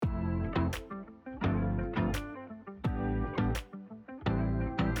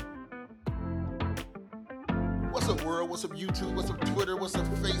up, world? What's up, YouTube? What's up, Twitter? What's up,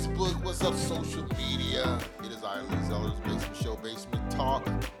 Facebook? What's up, social media? It is I, Lee Zeller's Basement Show, Basement Talk.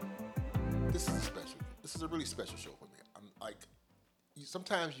 This is a special. This is a really special show for me. I'm like,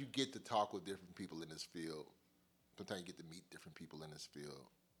 sometimes you get to talk with different people in this field. Sometimes you get to meet different people in this field,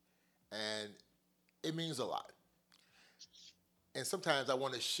 and it means a lot. And sometimes I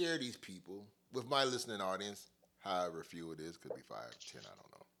want to share these people with my listening audience, however few it is, could be 5, 10, I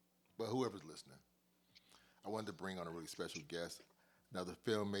don't know. But whoever's listening, I wanted to bring on a really special guest, another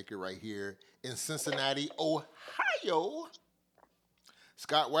filmmaker right here in Cincinnati, Ohio,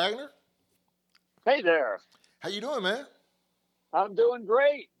 Scott Wagner. Hey there. How you doing, man? I'm doing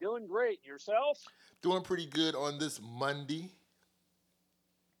great. Doing great. Yourself? Doing pretty good on this Monday,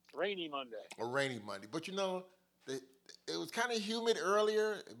 Rainy Monday. a rainy Monday. But you know, it was kind of humid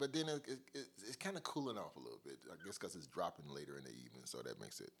earlier, but then it's kind of cooling off a little bit. I guess because it's dropping later in the evening, so that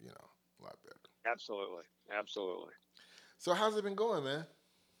makes it, a lot better. Absolutely. Absolutely. So how's it been going, man?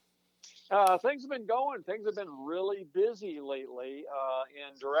 Things have been going. Things have been really busy lately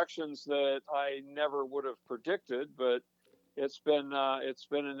in directions that I never would have predicted, but it's been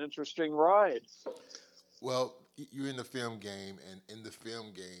an interesting ride. Well, you're in the film game, and in the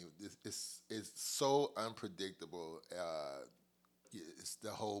film game, it's so unpredictable. It's the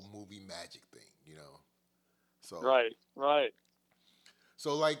whole movie magic thing. So, Right. Right.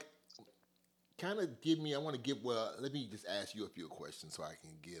 so like, kind of give me. I want to give. Well, let me just ask you a few questions so I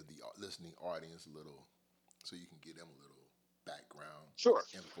can give the listening audience a little, so you can give them a little background Sure.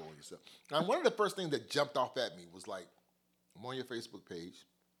 info on yourself. Now, one of the first things that jumped off at me was like, I'm on your Facebook page.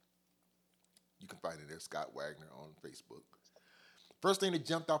 You can find it there, Scott Wagner on Facebook. First thing that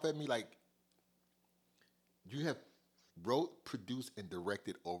jumped off at me, like, you have wrote, produced, and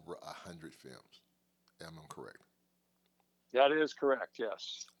directed over 100 films. Am I correct? That is correct.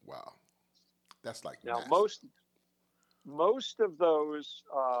 Yes. Wow, that's like Now massive. most of those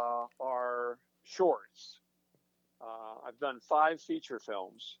are shorts. I've done 5 feature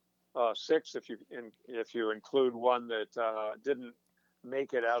films, 6 if you include one that didn't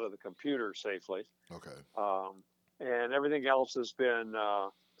make it out of the computer safely, Okay. and everything else has been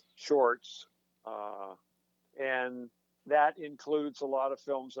shorts, and that includes a lot of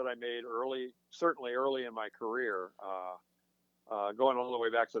films that I made certainly early in my career, going all the way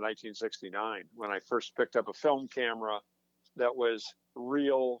back to 1969 when I first picked up a film camera that was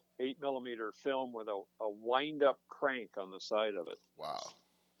real 8mm film with a wind-up crank on the side of it. Wow.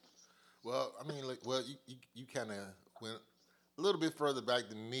 Well, I mean, like, well, you kind of went a little bit further back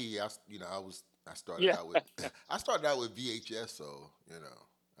than me. I started Yeah. out with I started out with VHS, so I mean,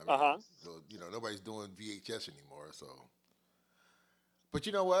 Uh-huh. so, nobody's doing VHS anymore. So, but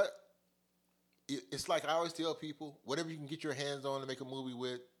you know what? It's like I always tell people, whatever you can get your hands on to make a movie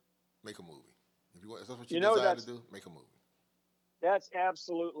with, make a movie. If that's what you You know, desire to do, make a movie. that's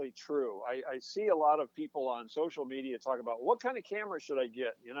absolutely true. I see a lot of people on social media talk about what kind of camera should I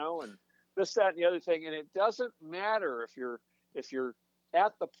get, and this, that, and the other thing. And it doesn't matter if you're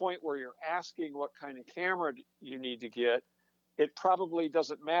at the point where you're asking what kind of camera you need to get. It probably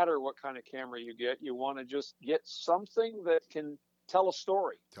doesn't matter what kind of camera you get. You want to just get something that can tell a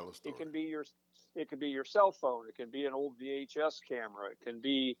story. Tell a story. It can be your cell phone. It can be an old VHS camera. It can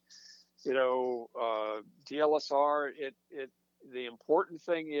be, DLSR. The important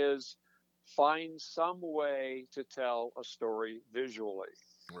thing is find some way to tell a story visually.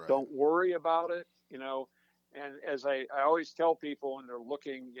 Right. Don't worry about it, And as I always tell people when they're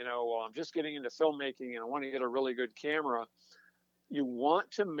looking, I'm just getting into filmmaking and I want to get a really good camera. You want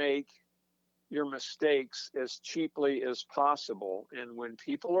to make your mistakes as cheaply as possible. And when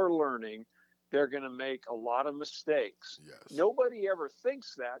people are learning, they're going to make a lot of mistakes. Yes. Nobody ever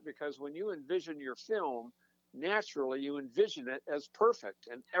thinks that because when you envision your film, naturally you envision it as perfect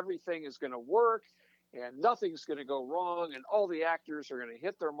and everything is going to work and nothing's going to go wrong and all the actors are going to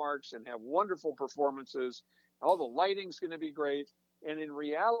hit their marks and have wonderful performances. All the lighting's going to be great. And in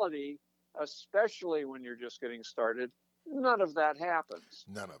reality, especially when you're just getting started, none of that happens.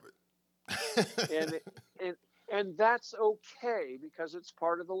 None of it. and that's okay because it's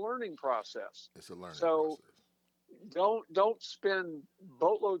part of the learning process. It's a learning process. Don't spend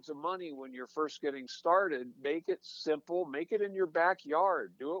boatloads of money when you're first getting started. Make it simple. Make it in your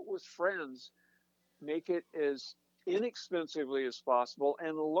backyard. Do it with friends. Make it as inexpensively as possible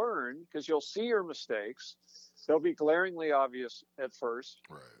and learn because you'll see your mistakes. They'll be glaringly obvious at first.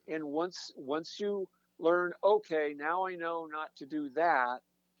 Right. And once you learn, okay, now I know not to do that,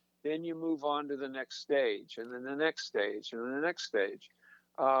 then you move on to the next stage and then the next stage and then the next stage.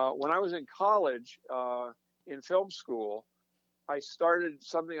 When I was in college, in film school, I started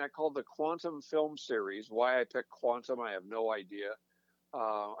something I called the Quantum Film Series. Why I picked quantum, I have no idea.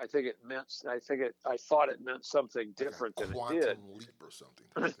 I think it meant. I thought it meant something Like a different than it did. quantum leap or something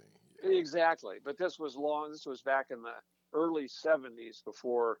type thing. Yeah. Exactly. But this was long. This was back in the early '70s,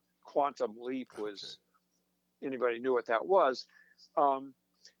 before Quantum Leap Okay. was anybody knew what that was. Um,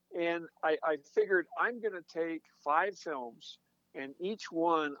 and I figured I'm going to take 5 films, and each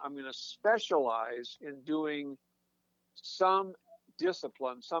one I'm going to specialize in doing some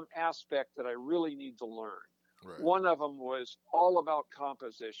discipline, some aspect that I really need to learn. Right. One of them was all about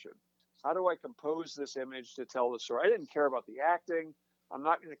composition. How do I compose this image to tell the story? I didn't care about the acting. I'm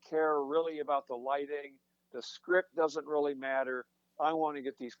not going to care really about the lighting. The script doesn't really matter. I want to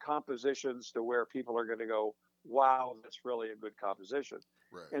get these compositions to where people are going to go, wow, that's really a good composition.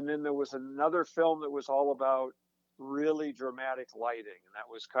 Right. And then there was another film that was all about really dramatic lighting. And that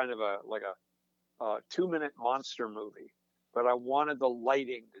was kind of a 2-minute monster movie, but I wanted the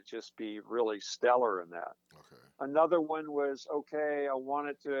lighting to just be really stellar in that. Okay. Another one was okay. I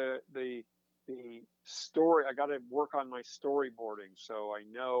wanted the story. I got to work on my storyboarding, so I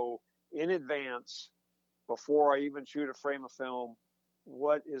know in advance, before I even shoot a frame of film,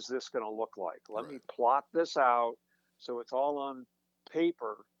 what is this going to look like. Let Right. me plot this out so it's all on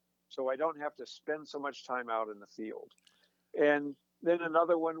paper, so I don't have to spend so much time out in the field. And then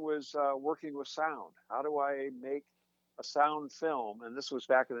another one was working with sound. How do I make a sound film? And this was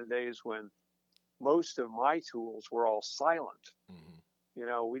back in the days when most of my tools were all silent. Mm-hmm. We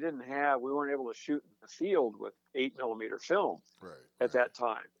weren't able to shoot in the field with 8mm film Right. at that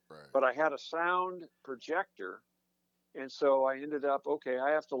time. Right. But I had a sound projector. And so I ended up, okay,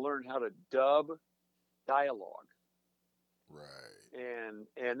 I have to learn how to dub dialogue. Right.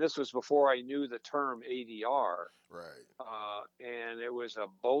 And this was before I knew the term ADR. Right. And it was a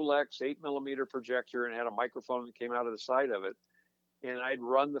Bolex 8mm projector and had a microphone that came out of the side of it. And I'd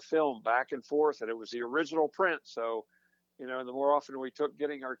run the film back and forth, and it was the original print. So, the more often we took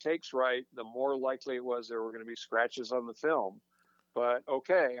getting our takes right, the more likely it was there were going to be scratches on the film. But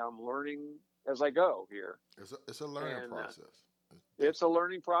okay, I'm learning as I go here. It's a learning process. It's a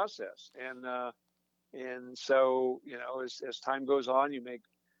learning process, and so as time goes on,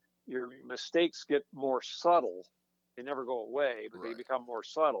 your mistakes get more subtle. They never go away, but they become more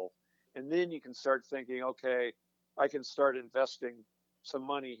subtle. And then you can start thinking, okay, I can start investing some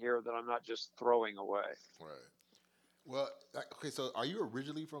money here that I'm not just throwing away. Right. Well, okay. So, are you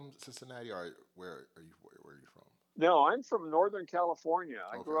originally from Cincinnati, or where are you? Where are you from? No, I'm from Northern California.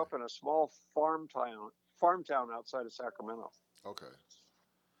 I Okay. grew up in a small farm town outside of Sacramento. Okay.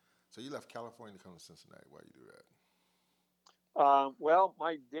 So you left California to come to Cincinnati. Why you do that? Well,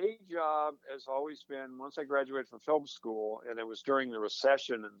 my day job has always been, once I graduated from film school, and it was during the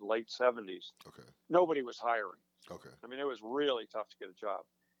recession in the late '70s. Okay. Nobody was hiring. Okay. I mean, it was really tough to get a job.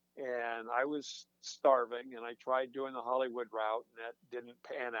 And I was starving, and I tried doing the Hollywood route, and that didn't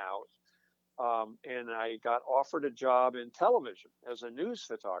pan out. And I got offered a job in television as a news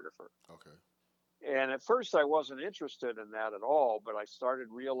photographer. Okay. And at first, I wasn't interested in that at all, but I started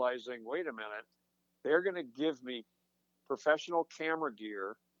realizing, wait a minute, they're going to give me professional camera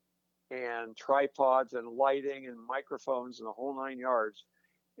gear and tripods and lighting and microphones and the whole 9 yards.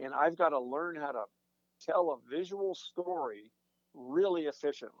 And I've got to learn how to tell a visual story really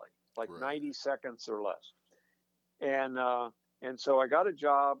efficiently, like 90 seconds or less. And so I got a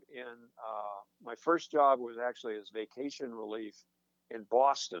job my first job was actually as vacation relief in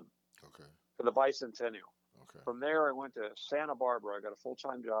Boston. Okay. For the bicentennial. Okay. From there, I went to Santa Barbara. I got a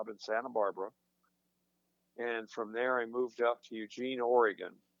full-time job in Santa Barbara. And from there, I moved up to Eugene,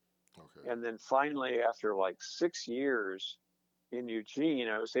 Oregon. Okay. And then finally, after like 6 years in Eugene,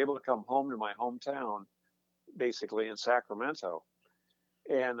 I was able to come home to my hometown, basically in Sacramento,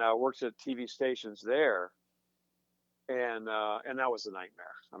 and worked at TV stations there. And that was a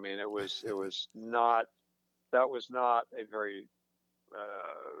nightmare. I mean, that was not a very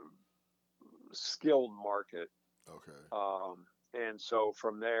skilled market. Okay. And so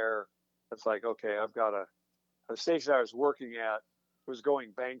from there, it's like, okay, the station I was working at was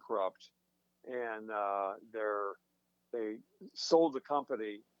going bankrupt, and they sold the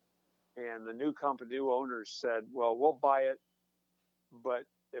company, and the new owners said, well, we'll buy it, but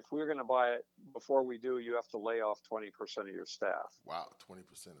if we're going to buy it, before we do, you have to lay off 20% of your staff. Wow, 20%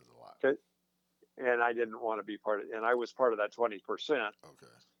 is a lot. Okay. And I didn't want to be part of it, and I was part of that 20%. Okay.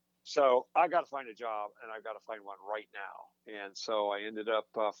 So I got to find a job, and I've got to find one right now. And so I ended up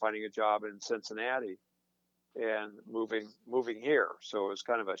finding a job in Cincinnati and moving here. So it was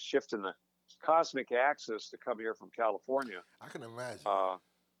kind of a shift in the cosmic axis to come here from California. I can imagine.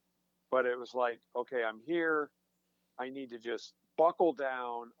 But it was like, okay, I'm here. I need to just buckle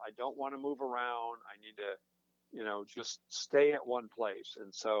down. I don't want to move around. I need to, just stay at one place.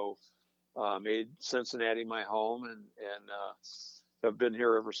 And so made Cincinnati my home, and have been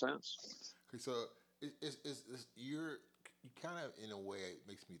here ever since. Okay, so you kind of in a way it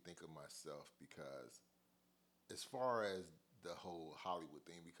makes me think of myself because as far as the whole Hollywood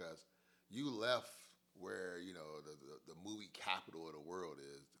thing, because you left where the movie capital of the world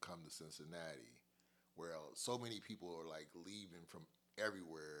is to come to Cincinnati, where so many people are like leaving from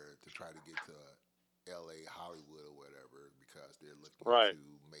everywhere to try to get to L.A., Hollywood, or whatever because they're looking Right.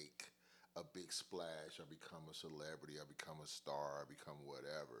 to make a big splash or become a celebrity or become a star or become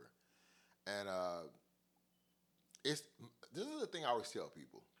whatever. And it's this is the thing I always tell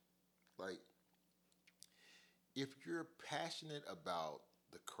people. Like, if you're passionate about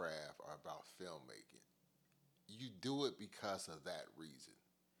the craft or about filmmaking, you do it because of that reason.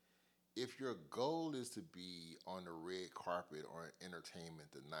 If your goal is to be on the red carpet or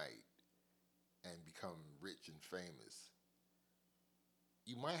entertainment tonight and become rich and famous,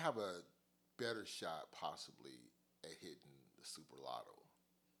 you might have a better shot possibly at hitting the super lotto.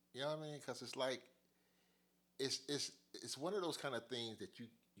 You know what I mean? Because it's like it's one of those kind of things that you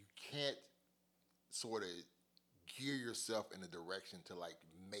can't sort of gear yourself in a direction to like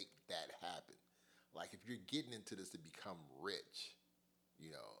make that happen. Like if you're getting into this to become rich,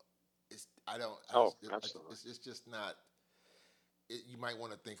 you know, it's I don't Oh, absolutely. it's just not. You might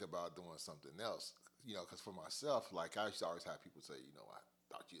want to think about doing something else, because for myself, like I used to always have people say, I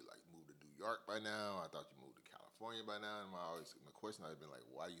thought you like moved to New York by now. I thought you moved to California by now. And my question I've been like,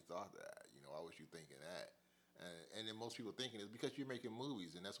 why you thought that? Why was you thinking that? And then most people thinking is because you're making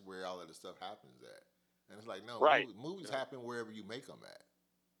movies and that's where all of this stuff happens at. And it's like, no, Right. movies Yeah. happen wherever you make them at.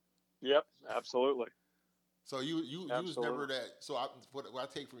 Yep. Absolutely. So you was never Absolutely. that. So what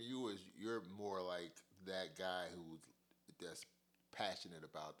I take from you is you're more like that guy that's passionate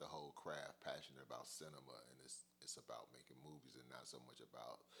about the whole craft, passionate about cinema, and it's about making movies and not so much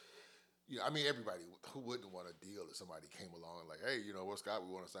about. I mean, everybody who wouldn't want a deal if somebody came along and like, hey, well, Scott,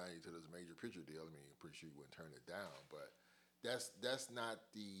 we want to sign you to this major picture deal. I mean, I'm pretty sure you wouldn't turn it down, but that's not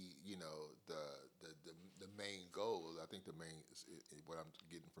the main goal. I think the main what I'm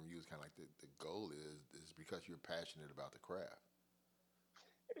getting from you is kind of like the goal is because you're passionate about the craft.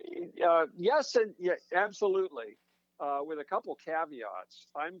 Yes, and yeah, absolutely. With a couple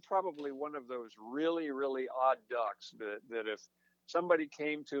caveats, I'm probably one of those really, really odd ducks that if somebody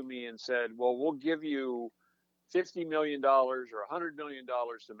came to me and said, "Well, we'll give you $50 million or $100 million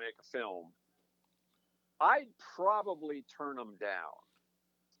to make a film," I'd probably turn them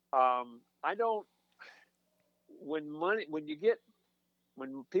down. I don't. When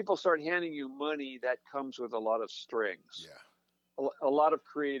people start handing you money, that comes with a lot of strings, Yeah, a lot of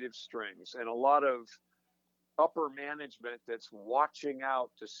creative strings, and a lot of upper management that's watching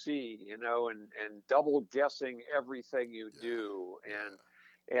out to see, and double guessing everything you yeah, do.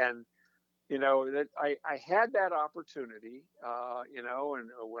 yeah. And that I had that opportunity, and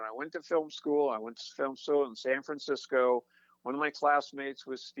when I went to film school, I went to film school in San Francisco. One of my classmates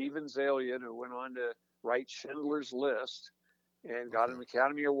was Steven Zaillian, who went on to write Schindler's List and got Okay, an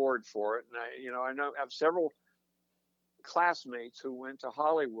Academy Award for it. And I have several classmates who went to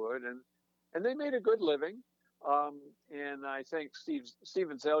Hollywood, and they made a good living. And I think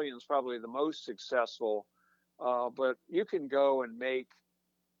Steven Zaillian is probably the most successful. But you can go and make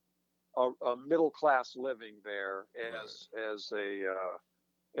a middle class living there right.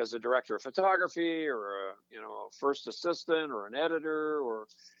 as a director of photography, or a first assistant, or an editor, or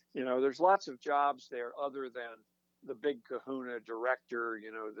there's lots of jobs there other than the big kahuna director,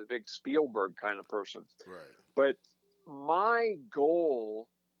 the big Spielberg kind of person. Right. But my goal,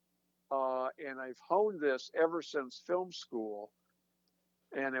 and I've honed this ever since film school,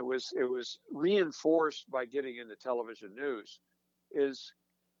 and it was reinforced by getting into television news, is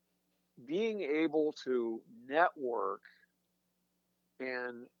being able to network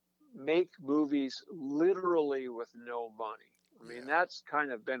and make movies literally with no money. I mean, Yeah. that's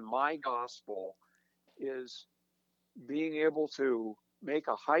kind of been my gospel, is being able to make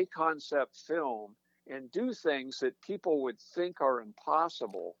a high concept film and do things that people would think are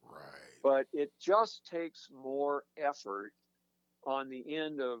impossible, Right. but it just takes more effort on the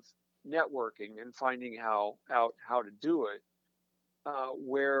end of networking and finding out how to do it.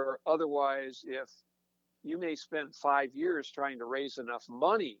 Where otherwise, if you may spend 5 years trying to raise enough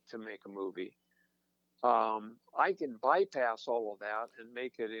money to make a movie, I can bypass all of that and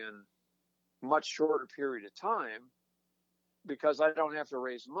make it in a much shorter period of time because I don't have to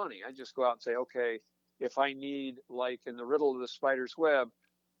raise money. I just go out and say, okay, if I need, like in the Riddle of the Spider's Web,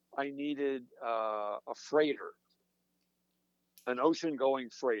 I needed a freighter. an ocean-going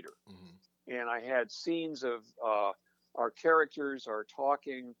freighter, and I had scenes of our characters are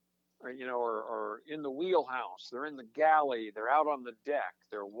talking, or in the wheelhouse. They're in the galley. They're out on the deck.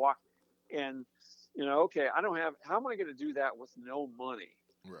 They're walking, and okay, I don't have. How am I going to do that with no money?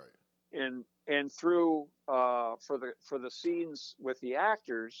 Right. And through for the scenes with the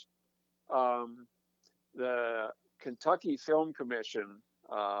actors, the Kentucky Film Commission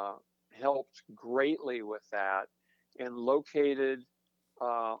helped greatly with that, and located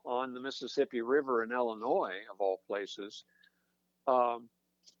on the Mississippi River in Illinois, of all places, a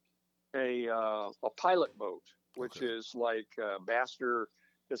pilot boat, which is like Baster.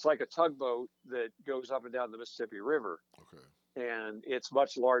 It's like a tugboat that goes up and down the Mississippi River. Okay. And it's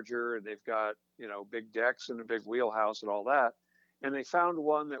much larger, and they've got big decks and a big wheelhouse and all that. And they found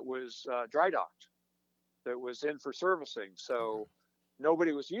one that was dry docked, that was in for servicing, so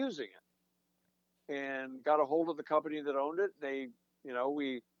nobody was using it. And got a hold of the company that owned it. They,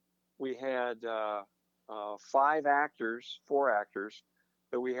 we had four actors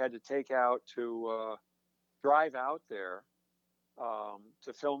that we had to take out to drive out there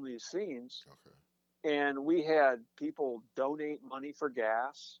to film these scenes. Okay. And we had people donate money for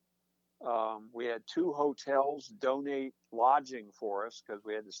gas. We had 2 hotels donate lodging for us because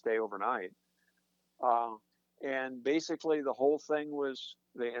we had to stay overnight. And basically, the whole thing was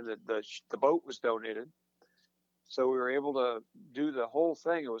the boat was donated, so we were able to do the whole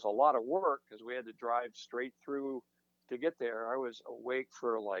thing. It was a lot of work because we had to drive straight through to get there. I was awake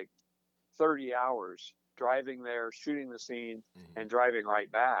for like 30 hours driving there, shooting the scene, and driving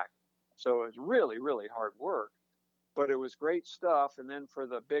right back. So it was really, really hard work, but it was great stuff. And then for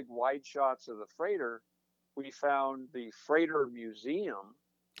the big wide shots of the freighter, we found the Freighter Museum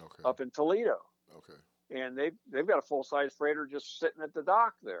up in Toledo. Okay. And they've got a full-size freighter just sitting at the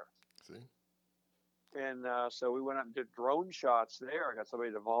dock there. See? And so we went up and did drone shots there. I got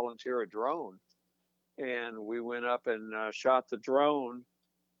somebody to volunteer a drone. And we went up and shot the drone,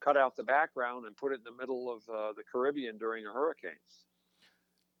 cut out the background, and put it in the middle of the Caribbean during a hurricane.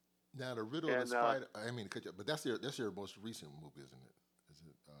 Now, the Riddle of the Spider. I mean, but that's your most recent movie, isn't it? Is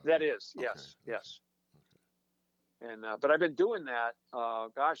it? That is, yes, okay. Yes. Okay. And but I've been doing that.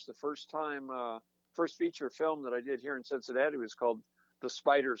 The first feature film that I did here in Cincinnati was called The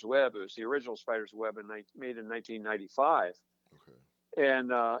Spider's Web. It was the original Spider's Web, made in 1995. Okay. And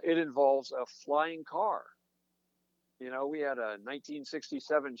it involves a flying car. We had a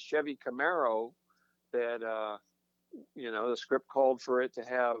 1967 Chevy Camaro that the script called for it to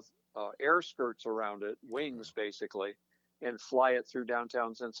have air skirts around it, wings basically, and fly it through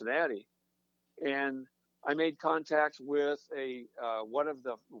downtown Cincinnati. And I made contact with one of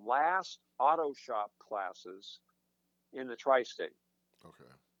the last auto shop classes in the tri-state.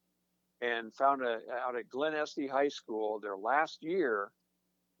 Okay. And found out at Glen Estee High School their last year,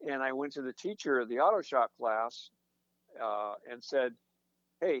 and I went to the teacher of the auto shop class and said,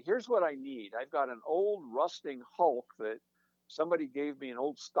 "Hey, here's what I need. I've got an old rusting Hulk that somebody gave me, an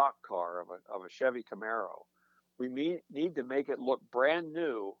old stock car of a Chevy Camaro. We need to make it look brand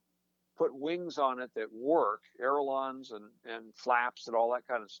new, put wings on it that work, ailerons and flaps and all that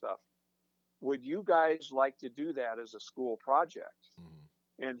kind of stuff. Would you guys like to do that as a school project?"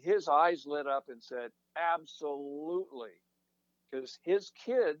 And his eyes lit up and said, "Absolutely." Because his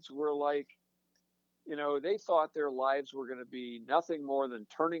kids were like, they thought their lives were going to be nothing more than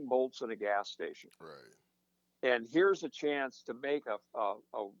turning bolts in a gas station. Right. And here's a chance to make a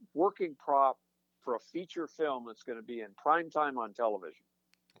working prop for a feature film that's going to be in prime time on television.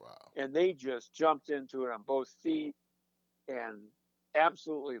 Wow. And they just jumped into it on both feet and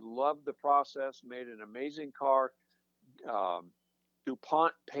absolutely loved the process, made an amazing car.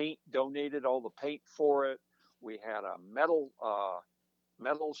 DuPont Paint donated all the paint for it. We had a metal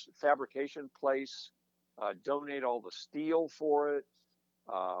fabrication place donate all the steel for it.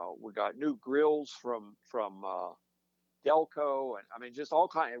 We got new grills from Delco, and I mean just all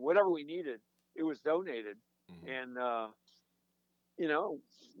kind of whatever we needed, it was donated. And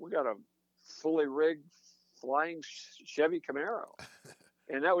we got a fully rigged flying Chevy Camaro,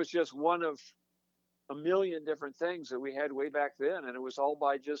 and that was just one of a million different things that we had way back then, and it was all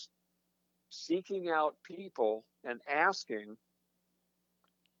by just seeking out people and asking.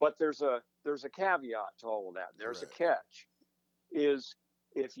 But there's a caveat to all of that. There's a catch. Is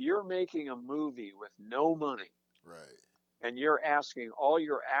if you're making a movie with no money, and you're asking all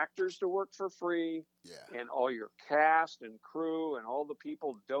your actors to work for free, and all your cast and crew and all the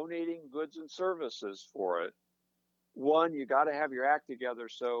people donating goods and services for it, one, you got to have your act together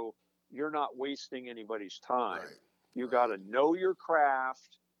so you're not wasting anybody's time. You got to know your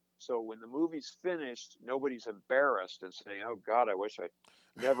craft So when the movie's finished, nobody's embarrassed and saying, "Oh God, I wish I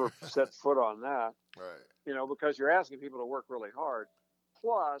never set foot on that." Right. Because you're asking people to work really hard.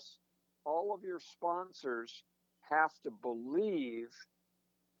 Plus, all of your sponsors have to believe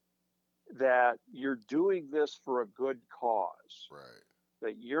that you're doing this for a good cause, Right.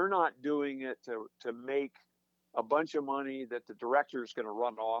 that you're not doing it to make a bunch of money that the director is going to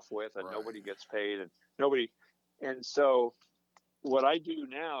run off with and Right. nobody gets paid and nobody. And so what I do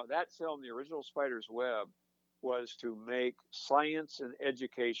now, that film, the original Spider's Web, was to make science and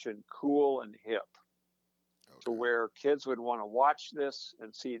education cool and hip, to Okay. where kids would want to watch this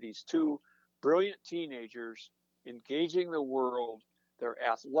and see these two brilliant teenagers engaging the world. They're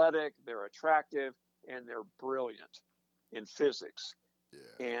athletic, they're attractive, and they're brilliant in physics. Yeah.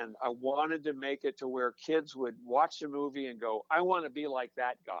 And I wanted to make it to where kids would watch the movie and go, "I want to be like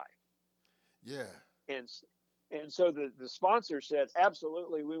that guy." Yeah. And so the sponsor said,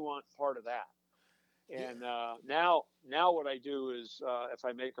 "Absolutely, we want part of that." Yeah. And now what I do is, if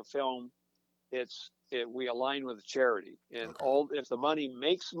I make a film, we align with a charity, and Okay. all if the money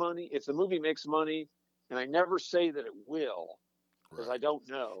makes money, if the movie makes money, and I never say that it will because I Right. don't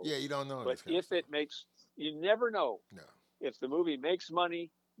know, Yeah, you don't know but this kind of if stuff. it makes, you never know. No. If the movie makes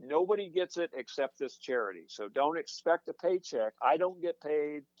money, nobody gets it except this charity. So don't expect a paycheck. I don't get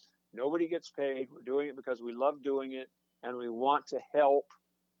paid. Nobody gets paid. We're doing it because we love doing it and we want to help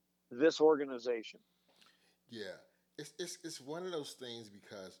this organization. Yeah, it's one of those things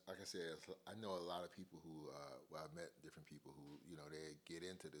because, like I said, I know a lot of people who, well, I've met different people who, they get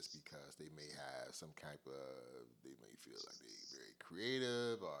into this because they may have some type of, they may feel like they're very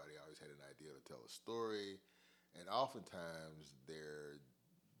creative or they always had an idea to tell a story, and oftentimes their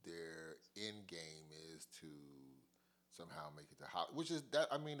end game is to somehow make it to Hollywood, which is that.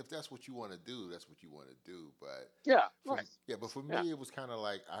 I mean, if that's what you want to do, that's what you want to do. But Yeah, for right. yeah, but for Yeah, me, it was kind of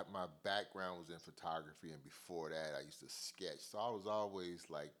like my background was in photography, and before that, I used to sketch. So I was always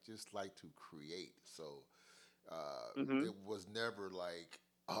like just like to create. So hmm it was never like,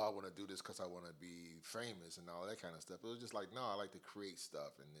 oh, I want to do this because I want to be famous and all that kind of stuff. It was just like, no, I like to create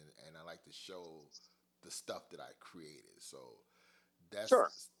stuff, and I like to show the stuff that I created. So that's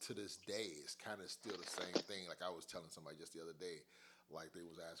sure. to this day, it's kind of still the same thing. Like I was telling somebody just the other day, like they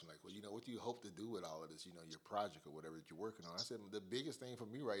was asking, like, well, what do you hope to do with all of this? Your project or whatever that you're working on. I said the biggest thing for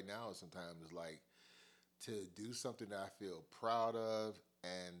me right now is sometimes is like to do something that I feel proud of,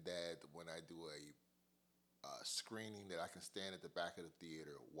 and that when I do a screening, that I can stand at the back of the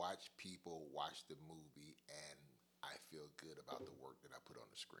theater, watch people watch the movie, and I feel good about the work that I put on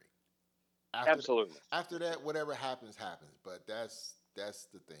the screen. After Absolutely. after that, whatever happens, happens. But that's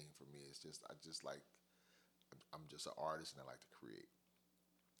the thing for me. It's just I just like I'm just an artist and I like to create.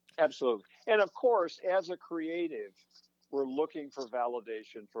 Absolutely. And of course, as a creative, we're looking for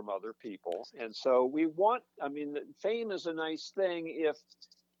validation from other people. And so we want, I mean, fame is a nice thing if,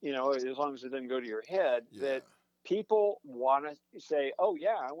 as long as it doesn't go to your head, Yeah. that people want to say, "Oh,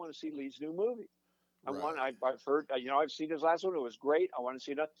 yeah, I want to see Lee's new movie. Right. I've heard, I've seen his last one. It was great. I want to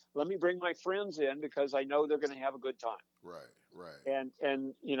see that. Let me bring my friends in because I know they're going to have a good time." Right. Right. And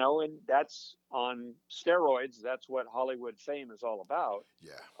that's on steroids. That's what Hollywood fame is all about.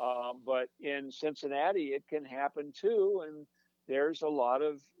 Yeah. But in Cincinnati, it can happen too. And there's a lot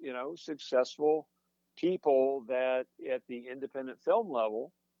of successful people that at the independent film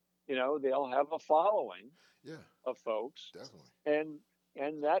level, they'll have a following Yeah. of folks, Definitely. and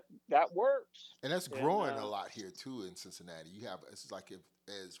that works. And that's And growing a lot here too in Cincinnati. You have it's like if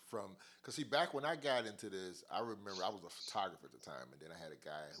as from because see back when I got into this, I remember I was a photographer at the time, and then I had a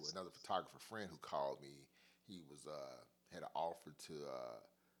guy another photographer friend who called me. He was had an offer to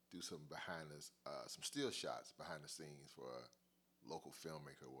do some some still shots behind the scenes for a local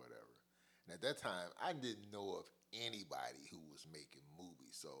filmmaker or whatever. And at that time, I didn't know of anybody who was making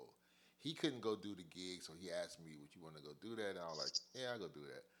movies, so he couldn't go do the gig. So he asked me, "Would you want to go do that?" And I was like, "Yeah, I'll go do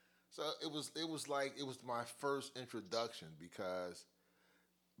that." So it was like it was my first introduction because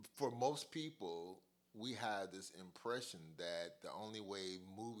for most people we have this impression that the only way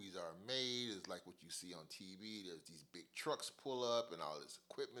movies are made is like what you see on TV. There's these big trucks pull up and all this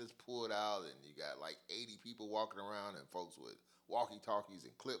equipment is pulled out and you got like 80 people walking around and folks with walkie-talkies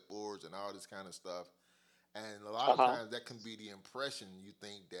and clipboards and all this kind of stuff. And a lot uh of huh, times that can be the impression. You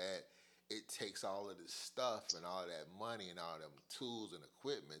think that it takes all of this stuff and all that money and all them tools and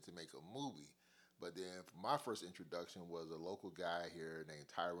equipment to make a movie. But then my first introduction was a local guy here named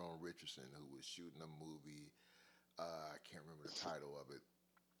Tyrone Richardson who was shooting a movie. I can't remember the title of it.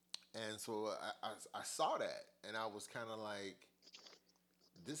 And so I saw that and I was kind of like,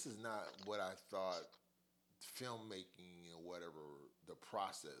 this is not what I thought filmmaking or whatever the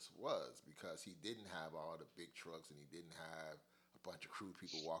process was, because he didn't have all the big trucks and he didn't have a bunch of crew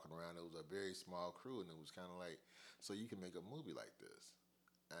people walking around. It was a very small crew, and it was kind of like, so you can make a movie like this,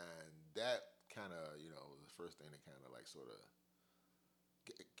 and that kind of was the first thing that kind of like sort of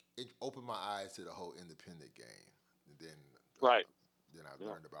it opened my eyes to the whole independent game, and then. Right. Then I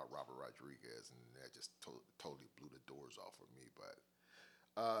Yeah. learned about Robert Rodriguez, and that just totally blew the doors off of me. But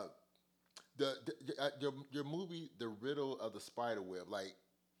your movie, The Riddle of the Spiderweb, like,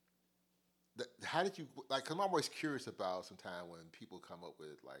 how did you like? Cause I'm always curious about sometimes when people come up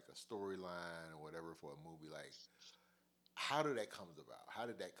with like a storyline or whatever for a movie, like how did that comes about? How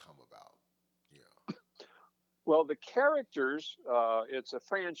did that come about? You know. Well, the characters, it's a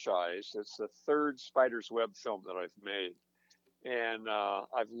franchise. It's the third Spider's Web film that I've made. And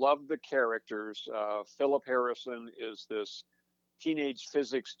I've loved the characters. Philip Harrison is this teenage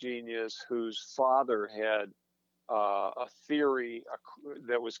physics genius whose father had a theory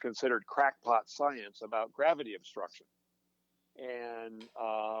that was considered crackpot science about gravity obstruction. And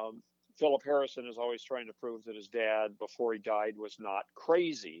Philip Harrison is always trying to prove that his dad, before he died, was not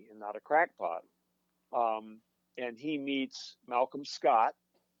crazy and not a crackpot. Um, and he meets Malcolm Scott,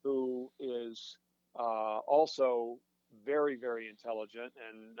 who is also very, very intelligent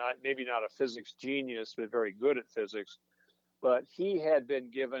and maybe not a physics genius, but very good at physics. But he had been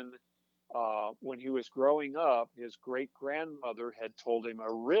given, when he was growing up, his great grandmother had told him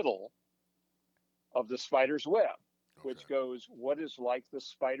a riddle of the spider's web, Okay. which goes, "What is like the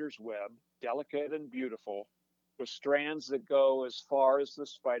spider's web, delicate and beautiful, with strands that go as far as the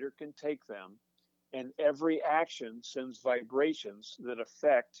spider can take them, and every action sends vibrations that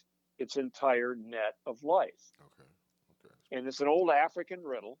affect its entire net of life." Okay. Okay. And it's an old African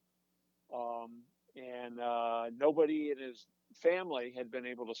riddle. And nobody in his family had been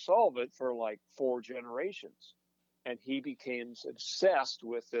able to solve it for like 4 generations. And he becomes obsessed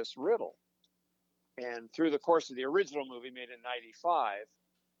with this riddle. And through the course of the original movie made in 95,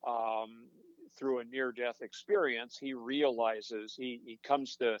 through a near death experience, he realizes, he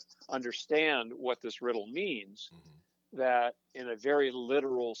comes to understand what this riddle means, that in a very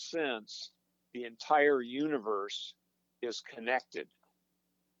literal sense, the entire universe is connected,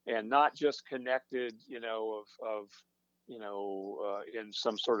 and not just connected, in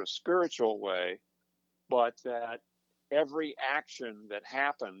some sort of spiritual way, but that every action that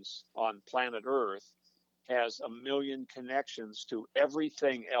happens on planet Earth has a million connections to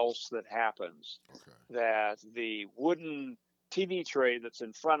everything else that happens. Okay. That the wooden TV tray that's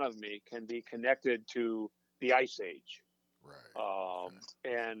in front of me can be connected to the Ice Age. Right. Okay.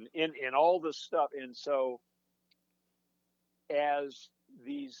 And in all this stuff. And so as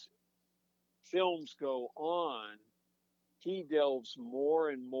these films go on, he delves more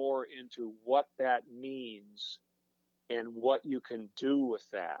and more into what that means and what you can do with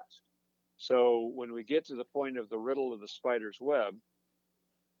that. So when we get to the point of the riddle of the spider's web,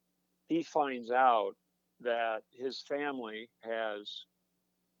 he finds out that his family has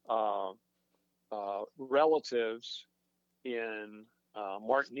relatives in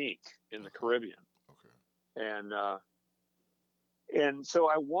Martinique in the Caribbean. Okay. And so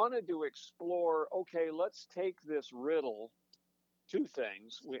I wanted to explore, okay, let's take this riddle, two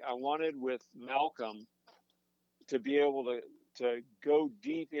things. I wanted with Malcolm to be able to go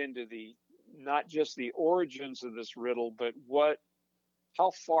deep into the, not just the origins of this riddle, but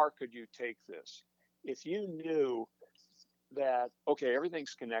how far could you take this? If you knew that, okay,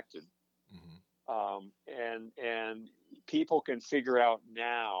 everything's connected, and people can figure out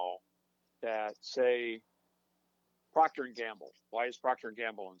now that, say, Procter and Gamble. Why is Procter and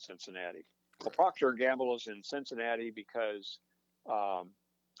Gamble in Cincinnati? Well, Procter and Gamble is in Cincinnati because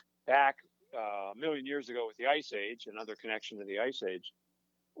back a million years ago with the Ice Age, another connection to the Ice Age,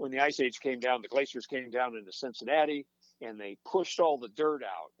 when the Ice Age came down, the glaciers came down into Cincinnati, and they pushed all the dirt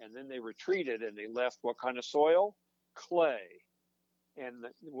out, and then they retreated, and they left what kind of soil? Clay. And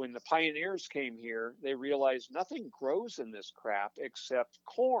when the pioneers came here, they realized nothing grows in this crap except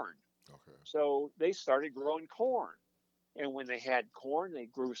corn. Okay. So they started growing corn. And when they had corn, they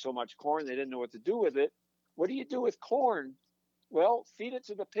grew so much corn, they didn't know what to do with it. What do you do with corn? Well, feed it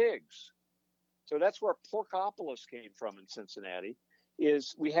to the pigs. So that's where Porkopolis came from in Cincinnati,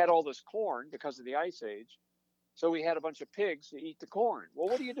 is we had all this corn because of the Ice Age. So we had a bunch of pigs to eat the corn. Well,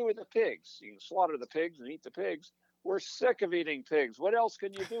 what do you do with the pigs? You can slaughter the pigs and eat the pigs. We're sick of eating pigs. What else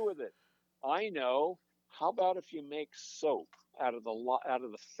can you do with it? I know. How about if you make soap out of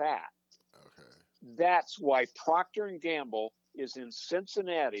the fat? Okay. That's why Procter and Gamble is in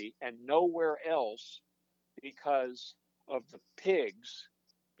Cincinnati and nowhere else, because of the pigs,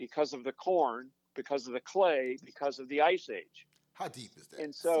 because of the corn, because of the clay, because of the Ice Age. How deep is that?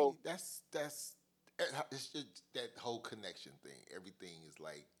 And See, so, that's it's just that whole connection thing. Everything is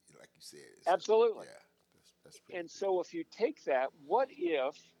like you said. It's a, absolutely. yeah. That's pretty And deep. so, if you take that, what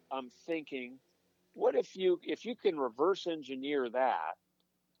if I'm thinking, what if you can reverse engineer that,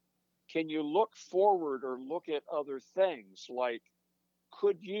 can you look forward or look at other things? Like,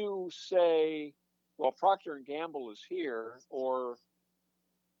 could you say, well, Procter and Gamble is here, or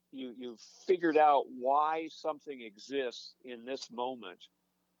you've figured out why something exists in this moment?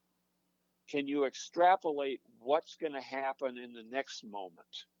 Can you extrapolate what's going to happen in the next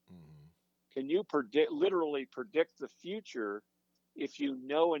moment? Mm-hmm. Can you literally predict the future if you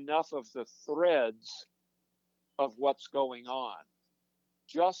know enough of the threads of what's going on?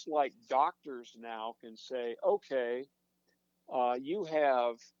 Just like doctors now can say, okay, you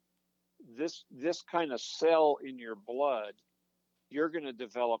have this kind of cell in your blood, you're going to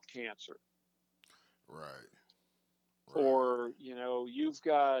develop cancer. Right. Right. Or,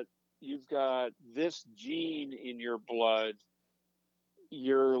 you've got this gene in your blood,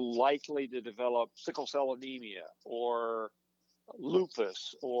 you're likely to develop sickle cell anemia or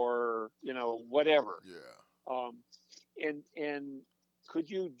lupus or whatever. Yeah. um, and could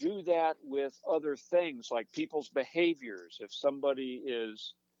you do that with other things like people's behaviors? If somebody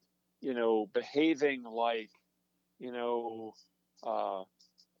is behaving like you know uh,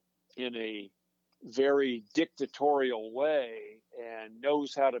 in a very dictatorial way and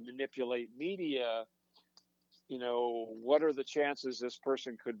knows how to manipulate media, what are the chances this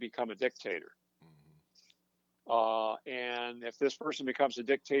person could become a dictator? Mm-hmm. And if this person becomes a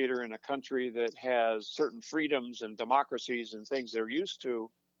dictator in a country that has certain freedoms and democracies and things they're used to,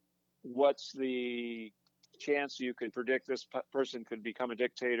 what's the chance you could predict this person could become a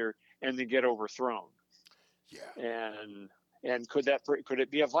dictator and then get overthrown? Yeah. And could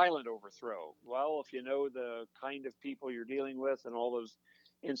it be a violent overthrow? Well, if you know the kind of people you're dealing with and all those,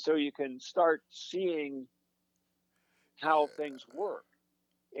 and so you can start seeing how things Yeah. work.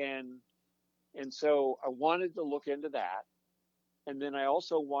 And and so I wanted to look into that. And then I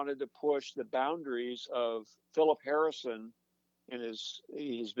also wanted to push the boundaries of Philip Harrison, and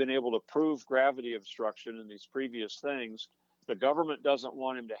he's been able to prove gravity obstruction in these previous things. The government doesn't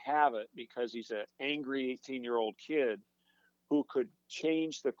want him to have it because he's an angry 18-year-old kid who could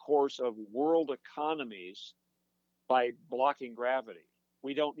change the course of world economies by blocking gravity.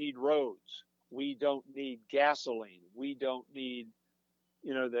 We don't need roads. We don't need gasoline. We don't need,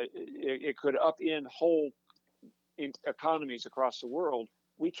 it could upend whole economies across the world.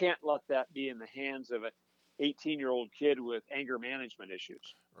 We can't let that be in the hands of an 18-year-old kid with anger management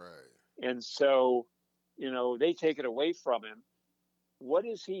issues. Right. And so, they take it away from him. What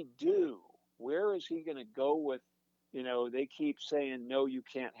does he do? Where is he going to go with, they keep saying, no, you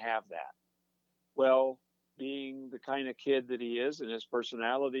can't have that. Well, being the kind of kid that he is and his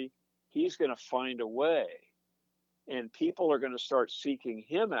personality, he's going to find a way. And people are going to start seeking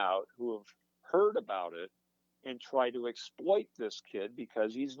him out who have heard about it and try to exploit this kid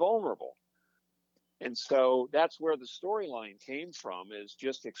because he's vulnerable. And so that's where the storyline came from, is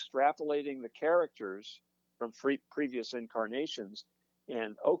just extrapolating the characters from previous incarnations.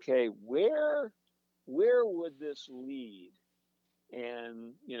 And okay, where would this lead?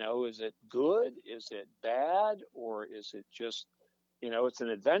 And is it good? Is it bad? Or is it just, it's an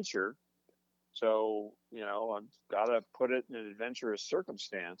adventure? So I've got to put it in an adventurous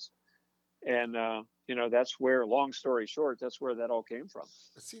circumstance. And that's where, long story short, that's where that all came from.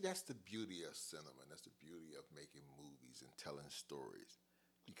 But see, that's the beauty of cinema. That's the beauty of making movies and telling stories,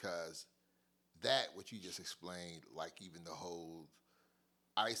 because that what you just explained, like even the whole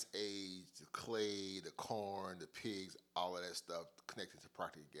ice age, the clay, the corn, the pigs, all of that stuff connected to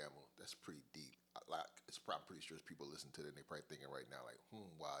Procter and Gamble. That's pretty deep. Like I'm pretty sure people listen to it and they're probably thinking right now, like,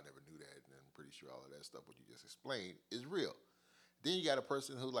 wow, I never knew that. And I'm pretty sure all of that stuff what you just explained is real. Then you got a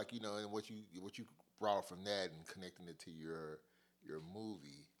person who, like, and what you brought from that and connecting it to your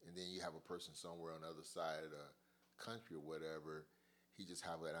movie, and then you have a person somewhere on the other side of the country or whatever. He just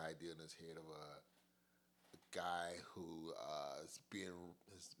have an idea in his head of a guy who is being,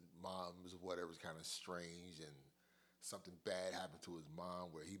 his mom's whatever's kind of strange, and something bad happened to his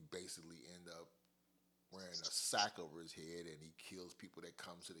mom where he basically end up wearing a sack over his head and he kills people that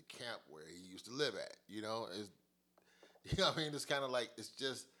come to the camp where he used to live at. You know what I mean? It's kind of like, it's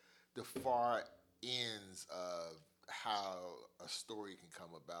just the far ends of how a story can come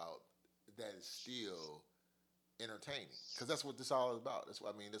about that is still entertaining. Because that's what this all is about. That's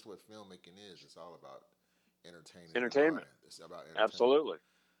what I mean. That's what filmmaking is. It's all about entertaining the Entertainment. mind. It's about entertainment. Absolutely.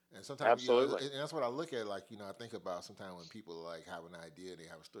 And sometimes, Absolutely. and that's what I look at. Like, I think about sometimes when people like have an idea, they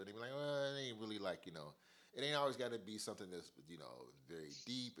have a story, they be like, well, it ain't really like, it ain't always got to be something that's very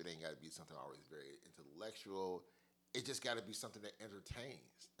deep. It ain't got to be something always very intellectual. It just got to be something that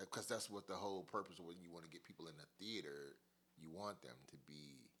entertains, because that's what the whole purpose of when you want to get people in the theater. You want them to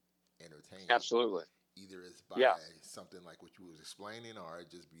be entertained. Absolutely. Either it's by Yeah. something like what you was explaining, or it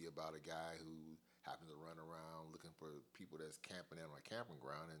just be about a guy who happens to run around looking for people that's camping out on a camping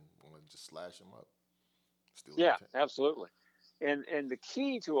ground and want to just slash them up. Still Yeah, entertain. absolutely. And the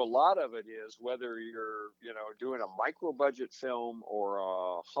key to a lot of it is whether you're, doing a micro budget film or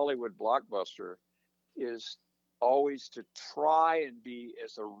a Hollywood blockbuster, is always to try and be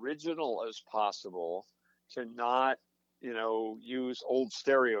as original as possible, to not, use old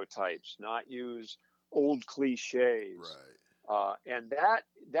stereotypes, not use old cliches. Right. And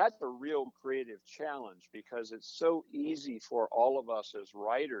that's a real creative challenge, because it's so easy for all of us as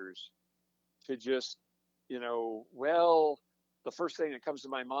writers to just, well, the first thing that comes to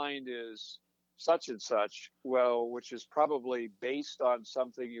my mind is such and such, well, which is probably based on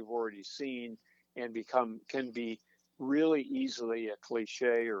something you've already seen, and can be really easily a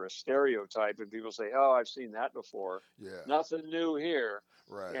cliche or a stereotype. And people say, oh, I've seen that before. Yeah. Nothing new here.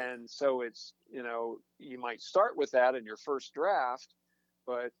 Right. And so it's, you might start with that in your first draft,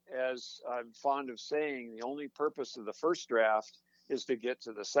 but as I'm fond of saying, the only purpose of the first draft is to get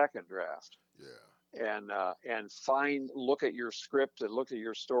to the second draft, Yeah. and look at your script and look at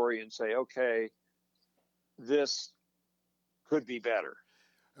your story and say, okay, this could be better,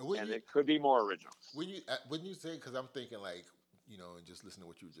 And when and you it could be more original. when you say, because I'm thinking like, and just listening to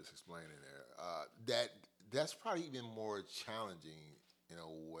what you were just explaining there, that's probably even more challenging in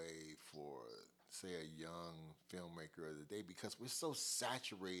a way for, say, a young filmmaker of the day, because we're so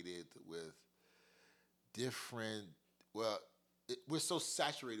saturated with different, well, we're so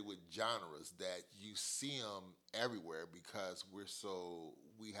saturated with genres that you see them everywhere, because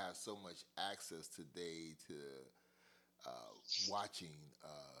we have so much access today to watching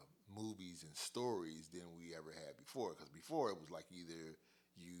movies and stories than we ever had before. Because before it was like either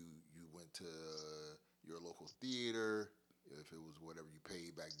you went to your local theater, if it was whatever you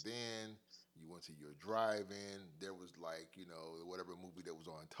paid back then. You went to your drive-in. There was like whatever movie that was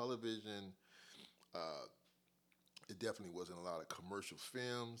on television. Uh, it definitely wasn't a lot of commercial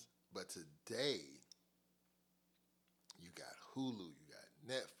films. But today you got Hulu, you got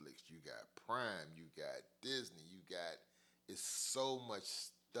Netflix, you got Prime, you got Disney, you got, it's so much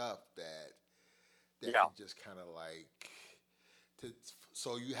stuff that Yeah, can just kind of like to,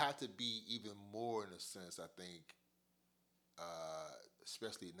 so you have to be even more, in a sense, I think,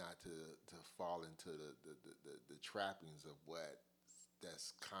 especially not to fall into the trappings of what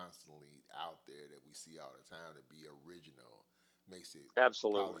that's constantly out there that we see all the time. To be original makes it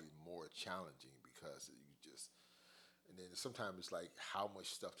absolutely. probably more challenging, because you just, and then sometimes it's like how much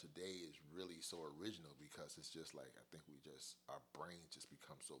stuff today is really so original, because it's just like, I think our brains just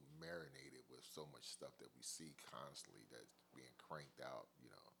become so marinated with so much stuff that we see constantly that's being cranked out,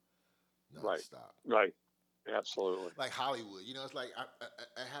 Right, nonstop. right, absolutely. Like Hollywood, it's like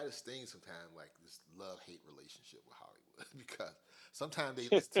I had this thing sometimes, like this love hate relationship with Hollywood because sometimes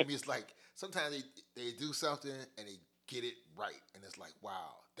to me it's like sometimes they do something and they get it right, and it's like,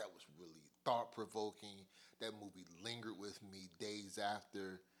 wow, that was really thought provoking. That movie lingered with me days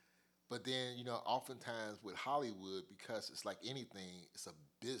after. But then, oftentimes with Hollywood, because it's like anything, it's a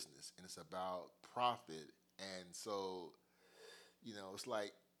business and it's about profit. And so, it's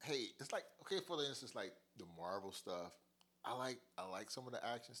like, hey, it's like, okay, for instance, like the Marvel stuff. I like some of the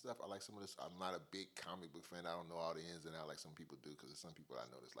action stuff. I like some of this. I'm not a big comic book fan. I don't know all the ins and outs like some people do, because there's some people I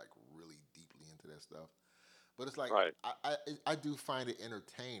know that's like really deeply into that stuff. But it's like Right. I do find it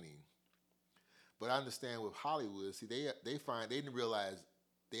entertaining. But I understand with Hollywood, see, they didn't realize,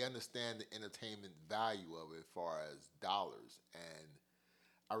 they understand the entertainment value of it as far as dollars. And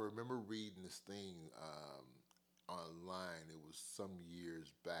I remember reading this thing online. It was some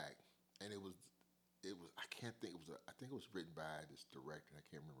years back, and it was I can't think, I think it was written by this director. I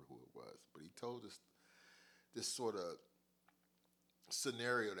can't remember who it was, but he told us this sort of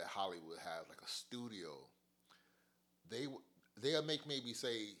scenario that Hollywood has, like a studio. They they'll make maybe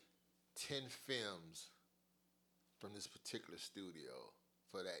say 10 films from this particular studio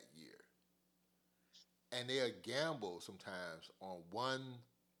for that year, and they'll gamble sometimes on one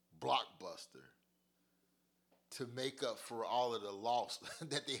blockbuster to make up for all of the loss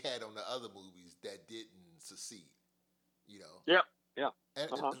that they had on the other movies that didn't succeed. You know, Yeah, yeah.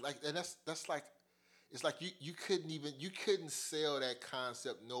 Uh-huh. and that's like, it's like you couldn't sell that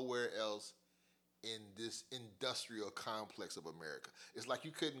concept nowhere else in this industrial complex of America. It's like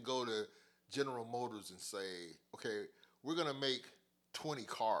you couldn't go to General Motors and say, okay, we're gonna make 20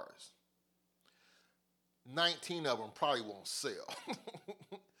 cars. 19 of them probably won't sell.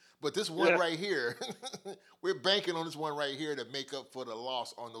 But this one Yeah. right here, we're banking on this one right here to make up for the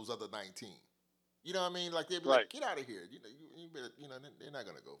loss on those other 19. You know what I mean? Like they'd be Right. like, "Get out of here!" You better, they're not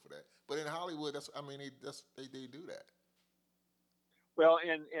gonna go for that. But in Hollywood, they do that. Well,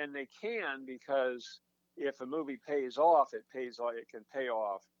 and they can, because if a movie pays off, it pays off. It can pay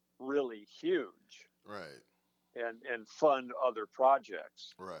off really huge Right, and fund other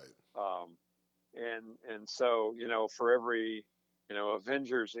projects. right, Um, and so, for every,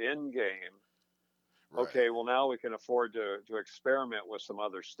 Avengers Endgame, right. okay, well, now we can afford to experiment with some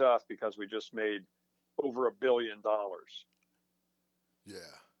other stuff because we just made over $1 billion. Yeah,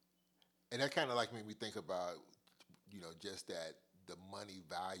 and that kind of like made me think about, just that the money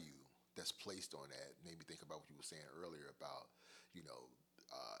value that's placed on that made me think about what you were saying earlier about, you know,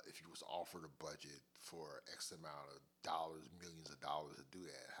 if you was offered a budget for X amount of dollars, millions of dollars to do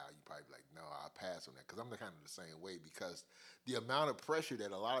that, how you probably be like, no, I'll pass on that because I'm the kind of the same way because the amount of pressure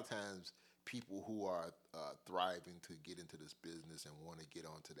that a lot of times people who are thriving to get into this business and want to get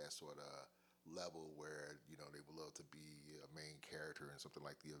onto that sort of level where they would love to be a main character in something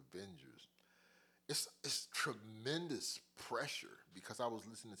like the Avengers. It's tremendous pressure because I was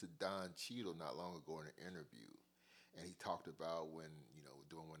listening to Don Cheadle not long ago in an interview, and he talked about when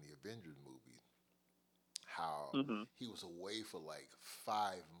doing one of the Avengers movies, how Hmm. he was away for like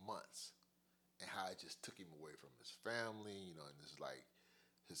 5 months, and how it just took him away from his family, and it's like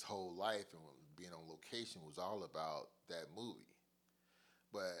his whole life and being on location was all about that movie.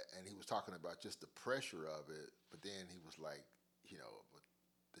 And he was talking about just the pressure of it, but then he was like, but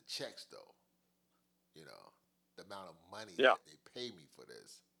the checks though, you know, the amount of money Yeah. that they pay me for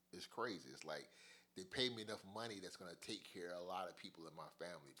this is crazy. It's like they pay me enough money that's going to take care of a lot of people in my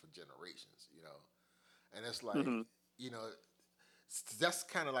family for generations. And it's like, Hmm. you know, that's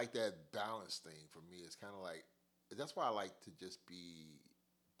kind of like that balance thing for me. It's kind of like, that's why I like to just be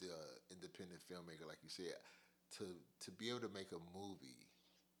the independent filmmaker, like you said, to be able to make a movie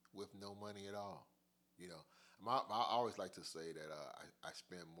with no money at all. You know, I always like to say that I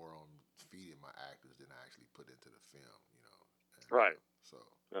spend more on feeding my actors than I actually put into the film. And Right. so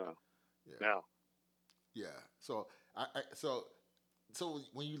Yeah. yeah, Now. yeah. So so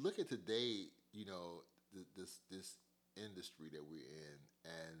when you look at today, this industry that we're in,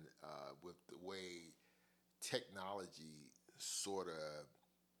 and with the way technology sort of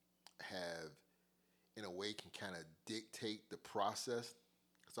have in a way can kind of dictate the process.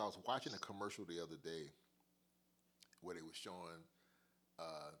 Because I was watching a commercial the other day where they were showing,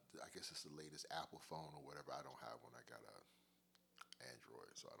 I guess it's the latest Apple phone or whatever. I don't have one. I got a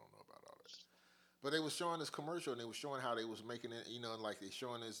Android, so I don't know about all that. But they were showing this commercial and they were showing how they was making it. Like they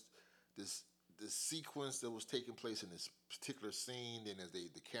showing this this sequence that was taking place in this particular scene. Then as the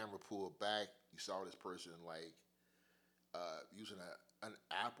camera pulled back, you saw this person like using an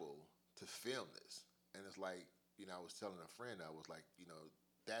Apple to film this, and it's like I was telling a friend, I was like,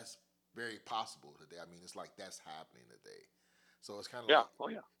 that's very possible today. I mean, it's like that's happening today. So it's kind of Yeah. like Oh,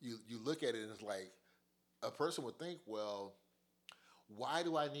 yeah. you look at it and it's like a person would think, well, why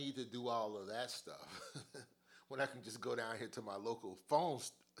do I need to do all of that stuff when I can just go down here to my local phone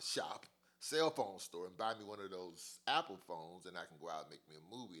shop, cell phone store, and buy me one of those Apple phones, and I can go out and make me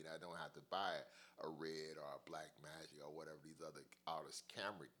a movie, and I don't have to buy a Red or a Black Magic or whatever these other artist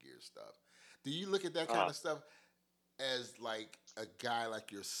camera gear stuff. Do you look at that kind Uh, of stuff as like a guy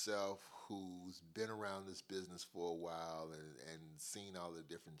like yourself who's been around this business for a while and seen all the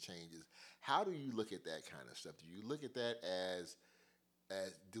different changes? How do you look at that kind of stuff? Do you look at that as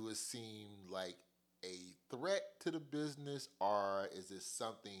do it seem like a threat to the business, or is it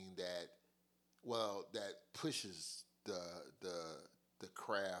something that pushes the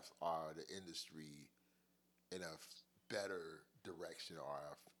craft or the industry in a better direction,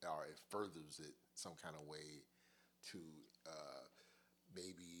 or it furthers it some kind of way to uh,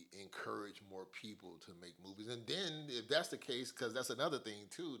 maybe encourage more people to make movies? And then if that's the case, because that's another thing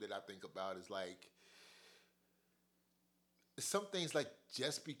too that I think about is like some things, like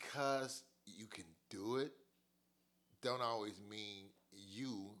just because you can do it don't always mean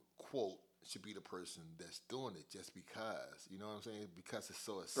you quote should be the person that's doing it just because, you know what I'm saying, because it's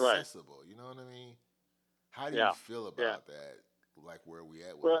so right. accessible, you know what I mean? How do you Yeah. feel Yeah. about that, like where we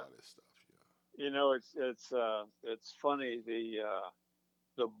at with Well, all this stuff? it's funny,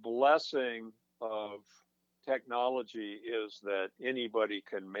 the blessing of technology is that anybody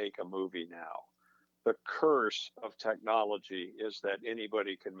can make a movie now. The curse of technology is that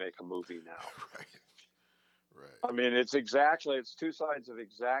anybody can make a movie now. Right, right, I mean, it's two sides of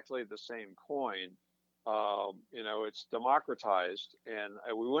exactly the same coin. It's democratized, and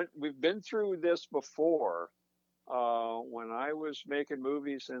we've been through this before. When I was making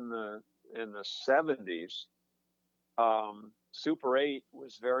movies in the 70s, Super 8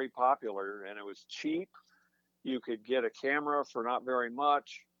 was very popular, and it was cheap. You could get a camera for not very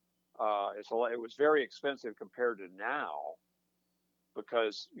much. It was very expensive compared to now,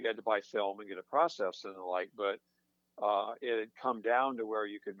 because you had to buy film and get it processed and the like. But it had come down to where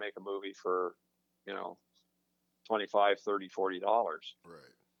you could make a movie for, you know, 25, 30, $40.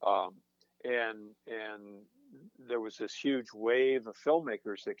 Right. And there was this huge wave of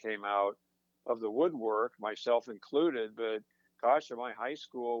filmmakers that came out of the woodwork, myself included. But gosh, in my high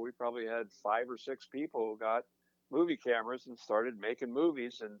school, we probably had 5 or 6 people who got movie cameras and started making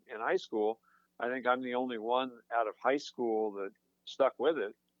movies in high school. I think I'm the only one out of high school that stuck with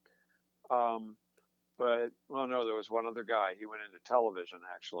it. Um, but well, no, there was one other guy. He went into television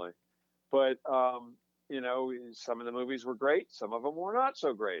actually. But some of the movies were great. Some of them were not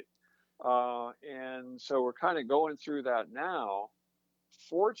so great. And so we're kind of going through that now.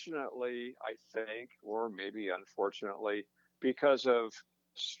 Fortunately, I think, or maybe unfortunately, because of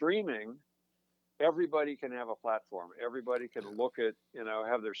streaming, everybody can have a platform. Everybody can Yeah. look at,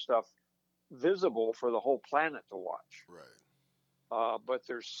 have their stuff visible for the whole planet to watch. Right. But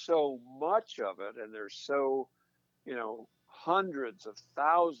there's so much of it, and there's so, hundreds of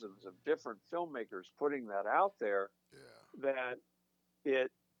thousands of different filmmakers putting that out there, Yeah. that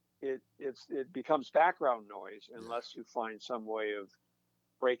it it becomes background noise Yeah. unless you find some way of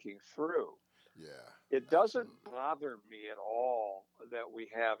breaking through. Yeah. It doesn't Absolutely. bother me at all that we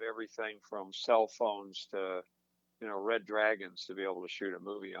have everything from cell phones to, Red Dragons to be able to shoot a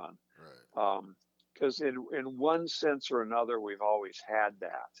movie on. Right. Because in one sense or another, we've always had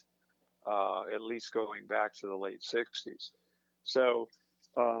that, at least going back to the late 60s. So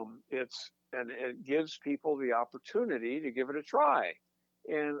and it gives people the opportunity to give it a try.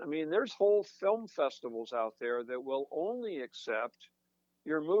 And I mean, there's whole film festivals out there that will only accept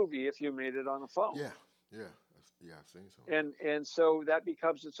your movie if you made it on a phone. Yeah. Yeah. Yeah. I've seen some of And so that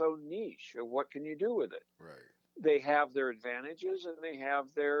becomes its own niche of what can you do with it. those. Right. They have their advantages and they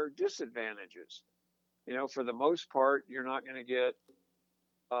have their disadvantages. For the most part, you're not going to get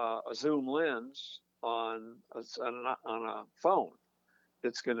a zoom lens on a phone.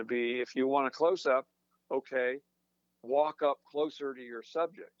 It's going to be, if you want a close up, okay, walk up closer to your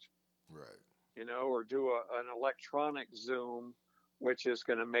subject, Right. or do an electronic zoom, which is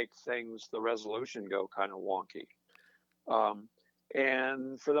going to make the resolution go kind of wonky. Um,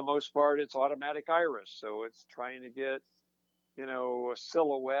 and for the most part, it's automatic iris. So it's trying to get, a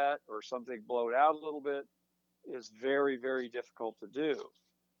silhouette or something blowed out a little bit is very, very difficult to do.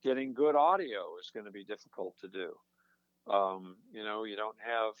 Getting good audio is going to be difficult to do. You don't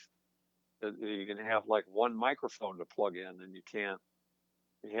have, you can have like one microphone to plug in, and you can't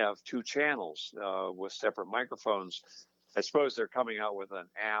have 2 channels with separate microphones. I suppose they're coming out with an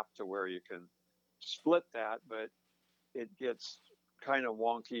app to where you can split that, but it gets kind of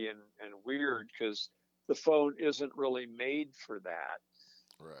wonky and weird because the phone isn't really made for that,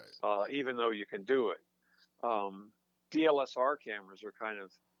 Right. even though you can do it. Um, DLSR cameras are kind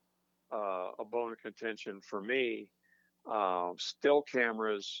of a bone of contention for me. Still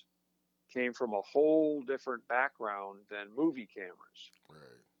cameras came from a whole different background than movie cameras.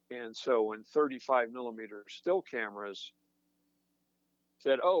 Right. And so when 35 millimeter still cameras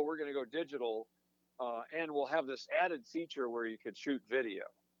said, oh, we're going to go digital, and we'll have this added feature where you could shoot video.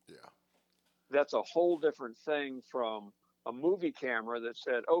 Yeah. That's a whole different thing from a movie camera that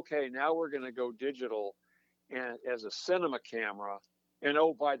said, okay, now we're going to go digital and as a cinema camera. And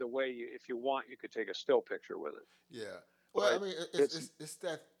oh, by the way, if you want, you could take a still picture with it. Yeah. Well, I But mean, it's it's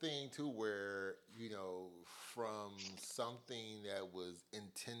that thing too where from something that was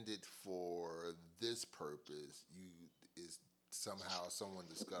intended for this purpose, you is somehow someone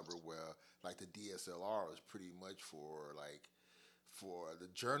discovered, well, like the DSLR is pretty much for the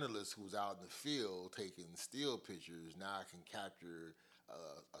journalist who's out in the field taking still pictures. Now I can capture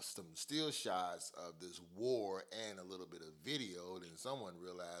some still shots of this war and a little bit of video. Then someone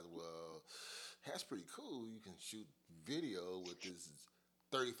realized, well, that's pretty cool. You can shoot video with this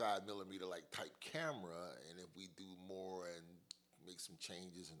 35 millimeter like type camera, and if we do more and make some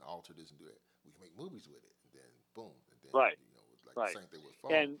changes and alter this and do that, we can make movies with it. And then boom, and then right, like the right. same thing with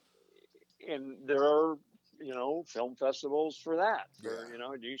phone. And there are, film festivals for that. For,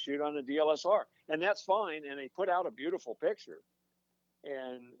 Yeah, you shoot on a DLSR, and that's fine. And they put out a beautiful picture.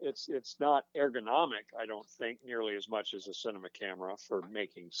 And it's not ergonomic, I don't think, nearly as much as a cinema camera for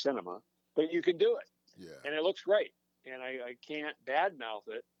making cinema, but you can do it, yeah, and it looks great. And I can't badmouth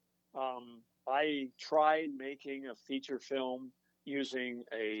it. I tried making a feature film using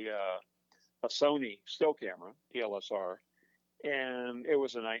a Sony still camera, DLSR, and it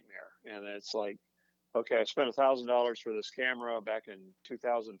was a nightmare. And it's like, okay, I spent $1,000 for this camera back in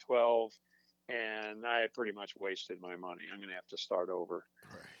 2012, and I pretty much wasted my money. I'm going to have to start over.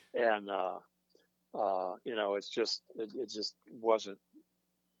 Right. And it just wasn't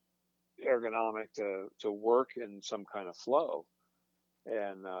ergonomic to work in some kind of flow.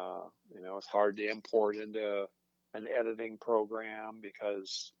 And it's hard to import into an editing program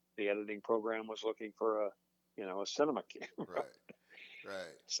because the editing program was looking for a cinema camera. Right.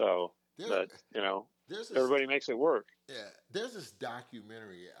 Right. So, There, but there's this. everybody makes it work. Yeah. There's this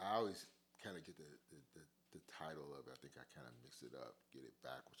documentary. I always kind of get the title of it. I think I kind of mix it up, get it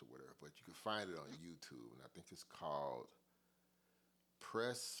backwards or whatever. But you can find it on YouTube, and I think it's called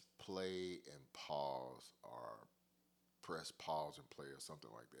Press Play and Pause, or Press Pause and Play, or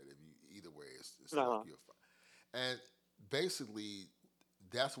something like that. If you either way, it's like Uh-huh. you'll find. And basically,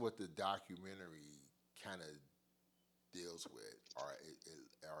 that's what the documentary kind of deals with, or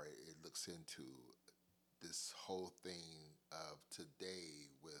it looks into this whole thing of today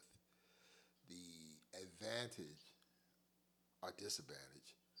with the advantage or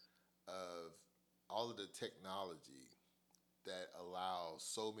disadvantage of all of the technology that allows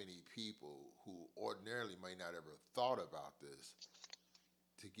so many people who ordinarily may not ever thought about this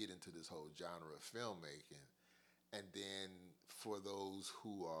to get into this whole genre of filmmaking. And then for those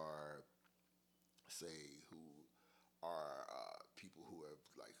who are, say, who are people who have,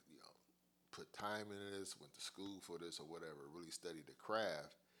 like, put time into this, went to school for this or whatever, really studied the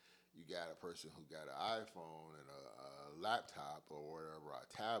craft. You got a person who got an iPhone and a laptop or whatever, a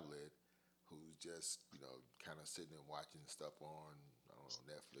tablet, who's just, kind of sitting and watching stuff on, I don't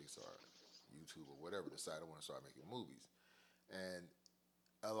know, Netflix or YouTube or whatever, decide I want to start making movies. And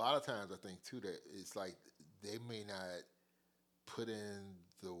a lot of times I think too that it's like they may not put in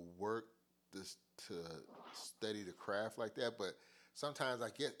the work this to study the craft like that, but sometimes I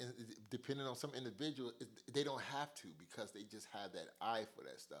get, depending on some individual, they don't have to because they just have that eye for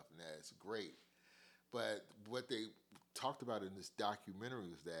that stuff, and that's great. But what they talked about in this documentary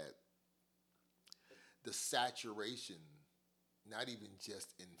was that the saturation, not even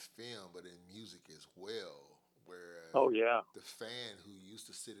just in film, but in music as well, where Oh yeah. the fan who used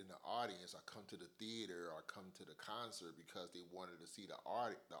to sit in the audience or come to the theater or come to the concert because they wanted to see the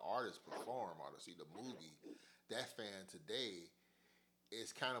artist perform or to see the movie, that fan today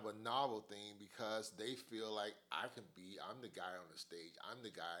is kind of a novel thing because they feel like I'm the guy on the stage, I'm the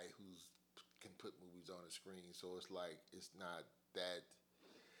guy who's can put movies on the screen. So it's like that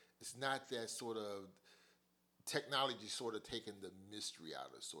it's not that sort of technology sort of taking the mystery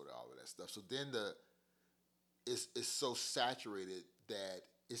out of sort of all of that stuff. So then it's so saturated that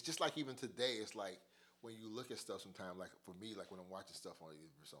it's just like even today, it's like when you look at stuff sometimes, like for me, like when I'm watching stuff on either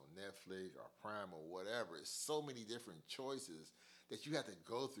it's on Netflix or Prime or whatever, it's so many different choices that you have to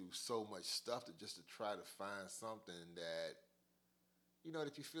go through so much stuff to just to try to find something that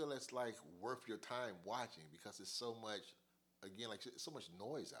that you feel that's like worth your time watching because it's so much, again, like so much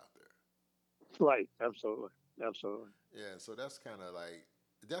noise out there. Right. Absolutely. Absolutely. Yeah, so that's kind of like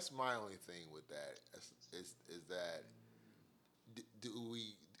that's my only thing with that is that do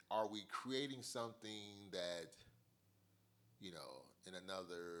we are we creating something that in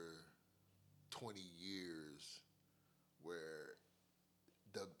another 20 years where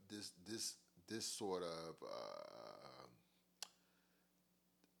the this sort of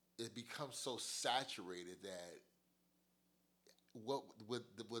it becomes so saturated that what would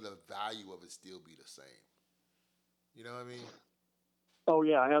the value of it still be the same? You know what I mean? Oh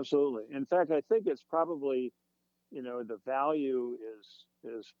yeah. Absolutely. In fact, I think it's probably the value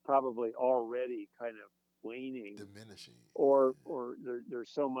is probably already kind of waning, Diminishing. or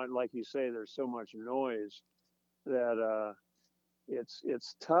there's so much, like you say, there's so much noise that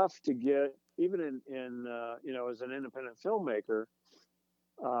it's tough to get even in as an independent filmmaker,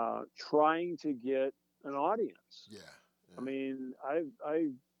 trying to get an audience. Yeah. I Yeah. mean,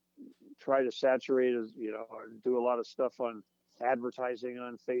 I try to saturate, as or do a lot of stuff on advertising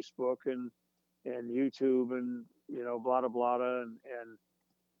on Facebook and YouTube, and blah blah blah,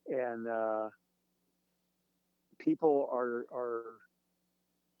 and people are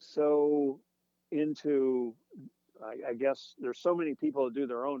so into. I guess there's so many people that do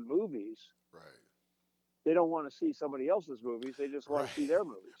their own movies. Right. They don't want to see somebody else's movies. They just want Right. to see their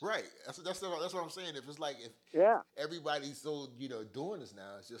movies. Right. That's what I'm saying. If it's like if Yeah. everybody's so doing this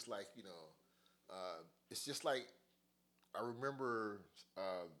now, it's just like it's just like I remember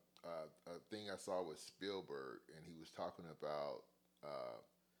a thing I saw with Spielberg, and he was talking about uh,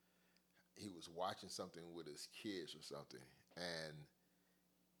 he was watching something with his kids or something, and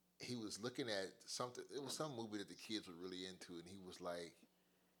he was looking at something. It was some movie that the kids were really into, and he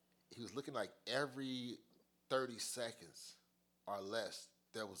was looking like every 30 seconds or less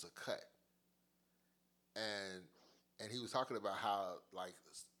there was a cut, and he was talking about how like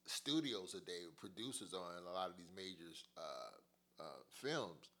studios today, producers on a lot of these major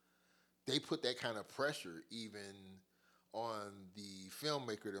films, they put that kind of pressure even on the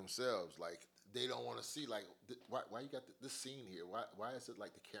filmmaker themselves. Like they don't want to see like why you got this scene here? Why is it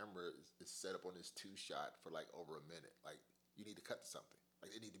like the camera is set up on this two shot for like over a minute? Like you need to cut to something.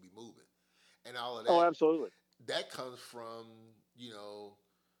 Like it need to be moving, and all of Oh, that. absolutely. That comes from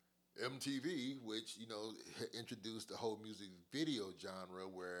MTV, which introduced the whole music video genre,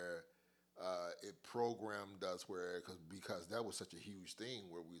 where it programmed us where because that was such a huge thing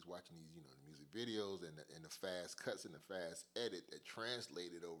where we was watching these the music videos and the fast cuts and the fast edit that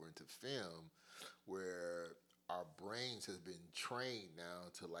translated over into film, where our brains has been trained now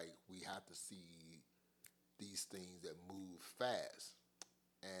to like we have to see these things that move fast.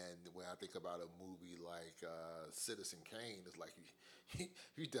 And when I think about a movie like Citizen Kane, it's like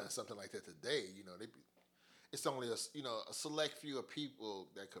you done something like that today. It's only a select few of people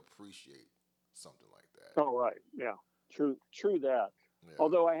that could appreciate something like that. Oh, right. Yeah. True that. Yeah.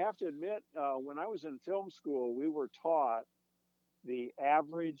 Although I have to admit, when I was in film school, we were taught the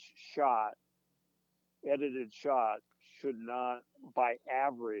average shot, edited shot, should not, by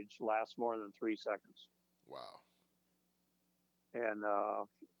average, last more than 3 seconds. Wow. And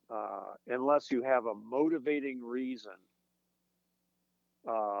unless you have a motivating reason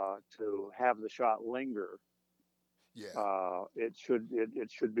to have the shot linger, Yeah. it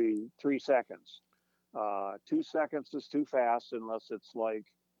should be 3 seconds. 2 seconds is too fast unless it's like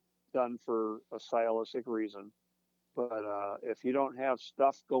done for a stylistic reason. But if you don't have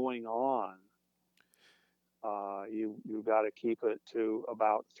stuff going on, you got to keep it to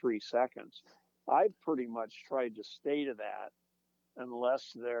about 3 seconds. I've pretty much tried to stay to that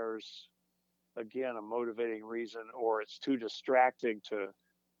unless there's again a motivating reason or it's too distracting to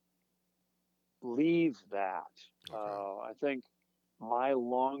leave that. Okay. I think my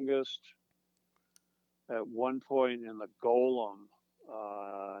longest at one point in the Golem,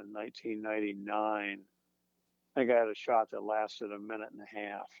 1999, I think I had a shot that lasted a minute and a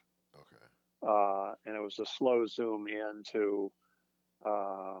half. Okay. And it was a slow zoom into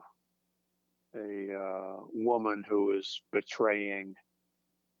uh, a woman who was betraying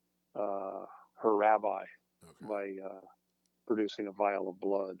her rabbi Okay. by producing a vial of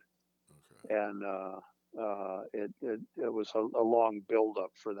blood. Okay. And it was a long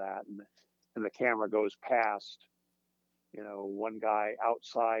buildup for that. And the camera goes past, one guy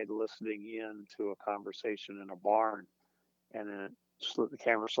outside listening in to a conversation in a barn. And then the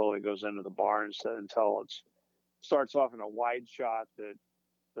camera slowly goes into the barn until it starts off in a wide shot that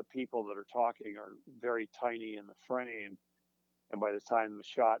the people that are talking are very tiny in the frame. And by the time the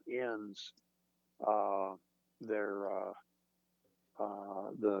shot ends, they're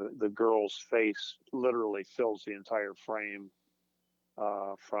the girl's face literally fills the entire frame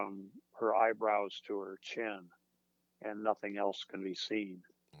from her eyebrows to her chin, and nothing else can be seen.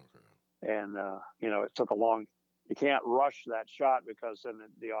 Okay. And it took a long. You can't rush that shot because then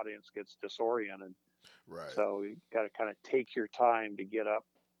the audience gets disoriented. Right. So you got to kind of take your time to get up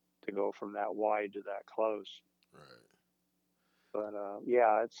to go from that wide to that close. Right. But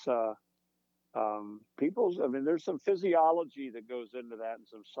yeah, it's people's. I mean, there's some physiology that goes into that and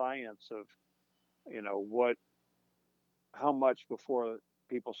some science of how much before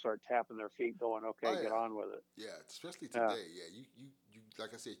people start tapping their feet, going, Oh okay, get yeah. on with it. Yeah. Especially Yeah, today. Yeah. You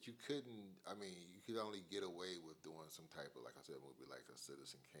like I said, you couldn't. I mean, you could only get away with doing some type of like I said, movie like a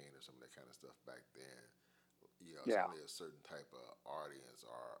Citizen Kane or some of that kind of stuff back then. It's yeah, only a certain type of audience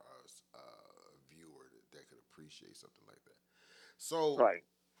or viewer that could appreciate something like that. So, right.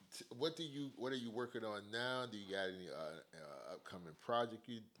 what are you working on now? Do you got any upcoming project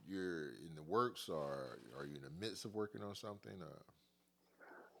you're in the works, or are you in the midst of working on something?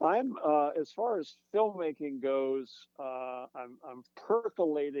 I'm as far as filmmaking goes, I'm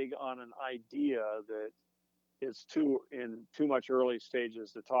percolating on an idea that is too much early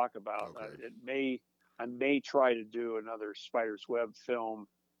stages to talk about. Okay, I may try to do another Spider's Web film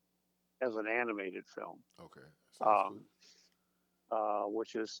as an animated film, okay, sounds um, cool.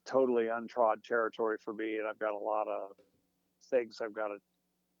 which is totally untrod territory for me, and I've got a lot of things I've got to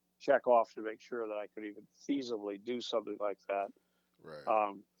check off to make sure that I could even feasibly do something like that. Right.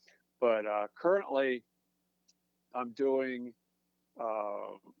 Um, but currently, I'm doing.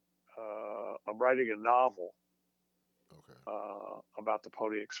 I'm writing a novel Okay. about the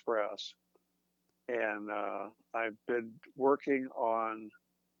Pony Express, and I've been working on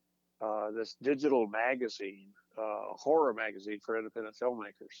this digital magazine, horror magazine for independent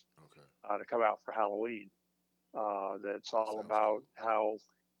filmmakers, Okay. to come out for Halloween. That's all Sounds about cool. how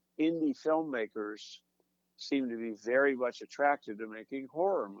indie filmmakers seem to be very much attracted to making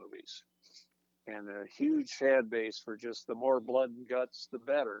horror movies, and a huge fan base for just the more blood and guts, the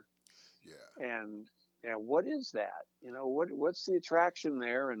better. Yeah. And what is that? What's the attraction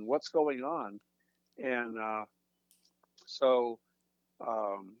there, and what's going on? And so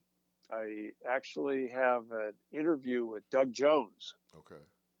um, I actually have an interview with Doug Jones. Okay.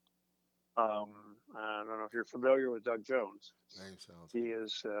 I don't know if you're familiar with Doug Jones. Name sounds He familiar.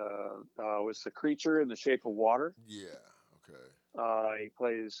 is was the creature in The Shape of Water. Yeah. Okay. He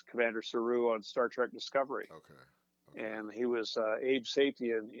plays Commander Saru on Star Trek Discovery, Okay. Okay. and he was Abe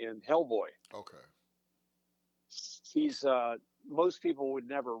Sapien in Hellboy. Okay. He's most people would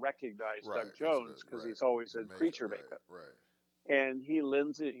never recognize Right. Doug Jones because Right. he's always The in makeup. creature Right. makeup, Right. and he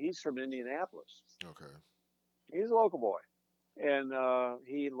lends it. He's from Indianapolis. Okay. He's a local boy, and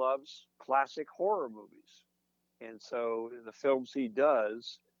he loves classic horror movies. And so the films he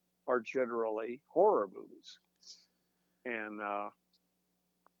does are generally horror movies. And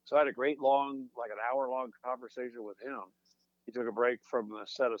so I had a great long, like an hour-long conversation with him. He took a break from the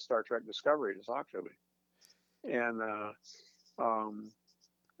set of Star Trek Discovery to talk to me. And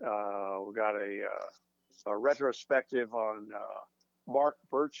we got a retrospective on Mark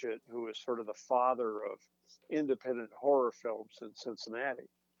Burchett, who is sort of the father of independent horror films in Cincinnati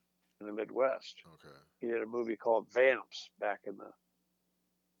in the Midwest. Okay. He did a movie called Vamps back in the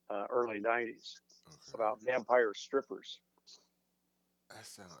early 90s Okay. about vampire strippers. That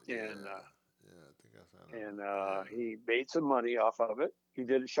sounds. Yeah. And Yeah. I think I sound. Yeah. he made some money off of it. He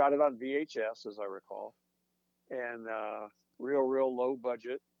shot it on VHS, as I recall, and real low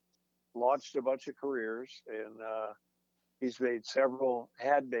budget. Launched a bunch of careers, and he's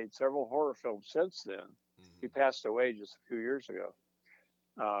had made several horror films since then. He passed away just a few years ago.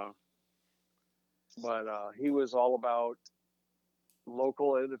 But he was all about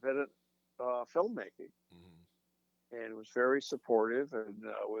local independent filmmaking, and was very supportive, and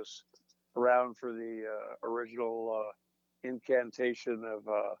was around for the original incantation of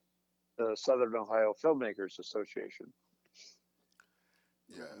the Southern Ohio Filmmakers Association.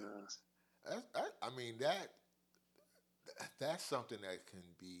 Yeah. And, I mean that's something that can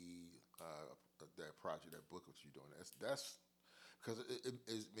be that project, that book that you're doing. That's because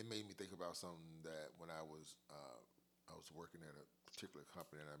it made me think about something that when I was working at a particular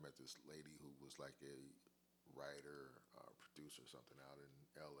company, and I met this lady who was like a writer, producer, something out in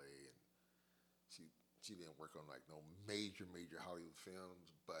L.A. and she didn't work on like no major Hollywood films,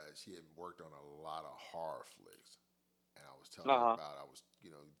 but she had worked on a lot of horror flicks. And I was telling her about I was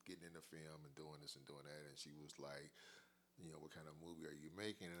getting into film and doing this and doing that, and she was like, what kind of movie are you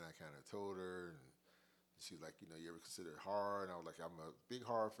making? And I kind of told her, and she was like, you ever consider horror? And I was like, I'm a big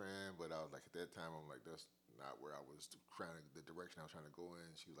horror fan, but I was like, at that time, I'm like, that's not where I was trying to, the direction I was trying to go in.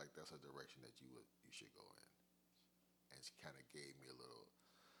 She was like, that's a direction that you should go in. And she kind of gave me a little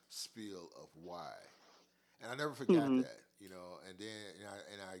spiel of why, and I never forgot that, And then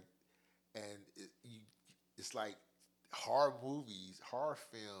it's like horror movies, horror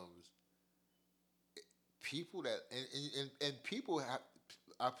films. People that and people have.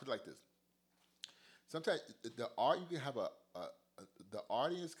 I put it like this. Sometimes the art you can have the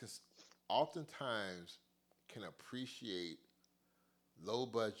audience can oftentimes can appreciate low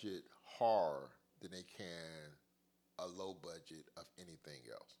budget horror than they can a low budget of anything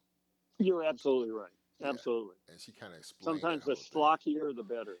else. You're absolutely right. Yeah, Absolutely. and she kind of explained that Sometimes the whole thing. schlockier the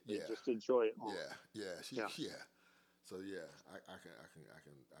better. They Yeah, just enjoy it more. yeah. Yeah. Yeah. So yeah, I can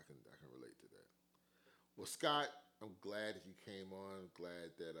relate to that. Well, Scott, I'm glad that you came on.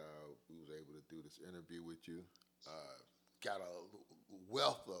 Glad that we was able to do this interview with you. Got a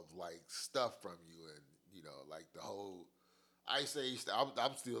wealth of like stuff from you, and like the whole Ice Age.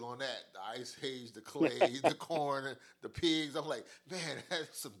 I'm still on that. The Ice Age, the clay, the corn, the pigs. I'm like, man,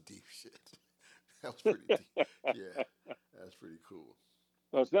 that's some deep shit. That was pretty deep. Yeah, that's pretty cool.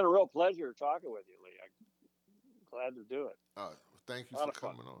 Well, it's been a real pleasure talking with you, Lee. I'm glad to do it. Thank you A for lot of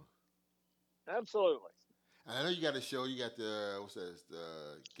fun. coming on. Absolutely. And I know you got a show. You got what's that?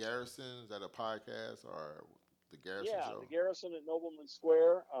 The Garrison. Is that a podcast or the Garrison show? The Garrison at Nobleman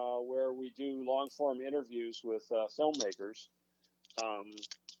Square, where we do long form interviews with filmmakers. And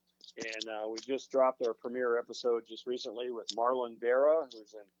we just dropped our premiere episode just recently with Marlon Vera,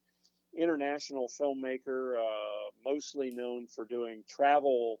 who's an international filmmaker, mostly known for doing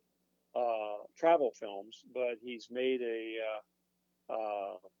travel films, but he's made a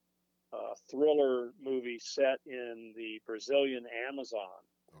thriller movie set in the Brazilian Amazon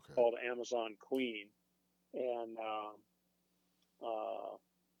Okay. called Amazon Queen, and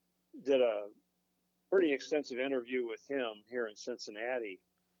did a pretty extensive interview with him here in Cincinnati,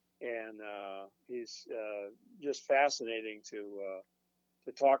 and he's just fascinating to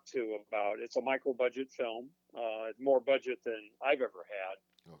talk to about. It's a micro budget film, more budget than I've ever had.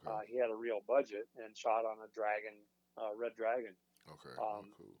 Okay. He had a real budget and shot on a dragon, red dragon. Okay.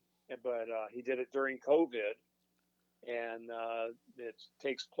 Cool. But he did it during COVID, and it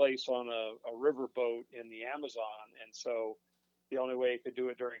takes place on a riverboat in the Amazon. And so the only way he could do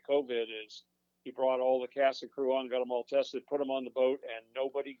it during COVID is he brought all the cast and crew on, got them all tested, put them on the boat, and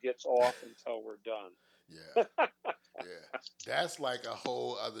nobody gets off until we're done. Yeah. Yeah. That's like a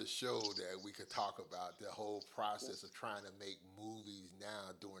whole other show that we could talk about, the whole process of trying to make movies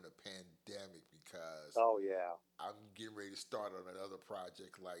now during a pandemic, because Oh yeah. I'm getting ready to start on another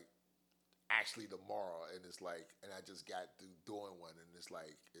project like actually tomorrow, and it's like, and I just got through doing one, and it's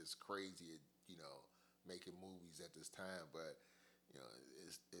like, it's crazy, making movies at this time, but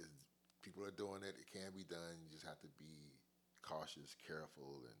it's people are doing it. It can be done. You just have to be cautious,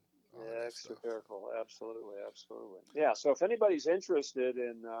 careful, and all Yeah, that extra stuff. careful. Absolutely, absolutely. Yeah. So if anybody's interested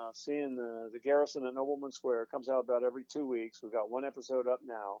in seeing the Garrison at Nobleman Square, it comes out about every 2 weeks. We've got one episode up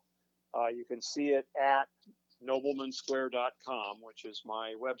now. You can see it at noblemansquare.com, which is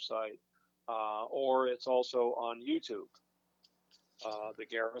my website, or it's also on YouTube. The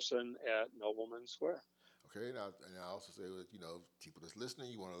Garrison at Nobleman Square. Okay, and I also say, people that's listening,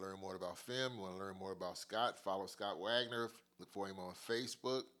 you want to learn more about film, you want to learn more about Scott, follow Scott Wagner, look for him on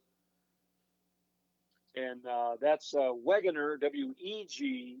Facebook. And that's Wegener, Wegener.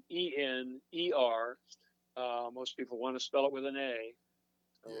 Most people want to spell it with an A,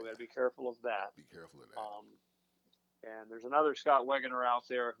 so we got to be careful of that. Be careful of that. And there's another Scott Wegener out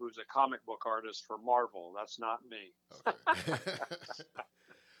there who's a comic book artist for Marvel. That's not me. Okay.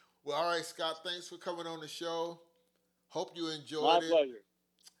 Well, all right, Scott, thanks for coming on the show. Hope you enjoyed My it. pleasure.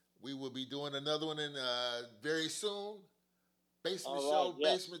 We will be doing another one in very soon. Basement All Show, right,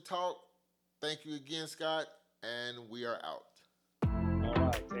 yes. Basement Talk. Thank you again, Scott, and we are out. All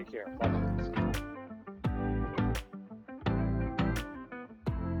right, take care. Bye-bye.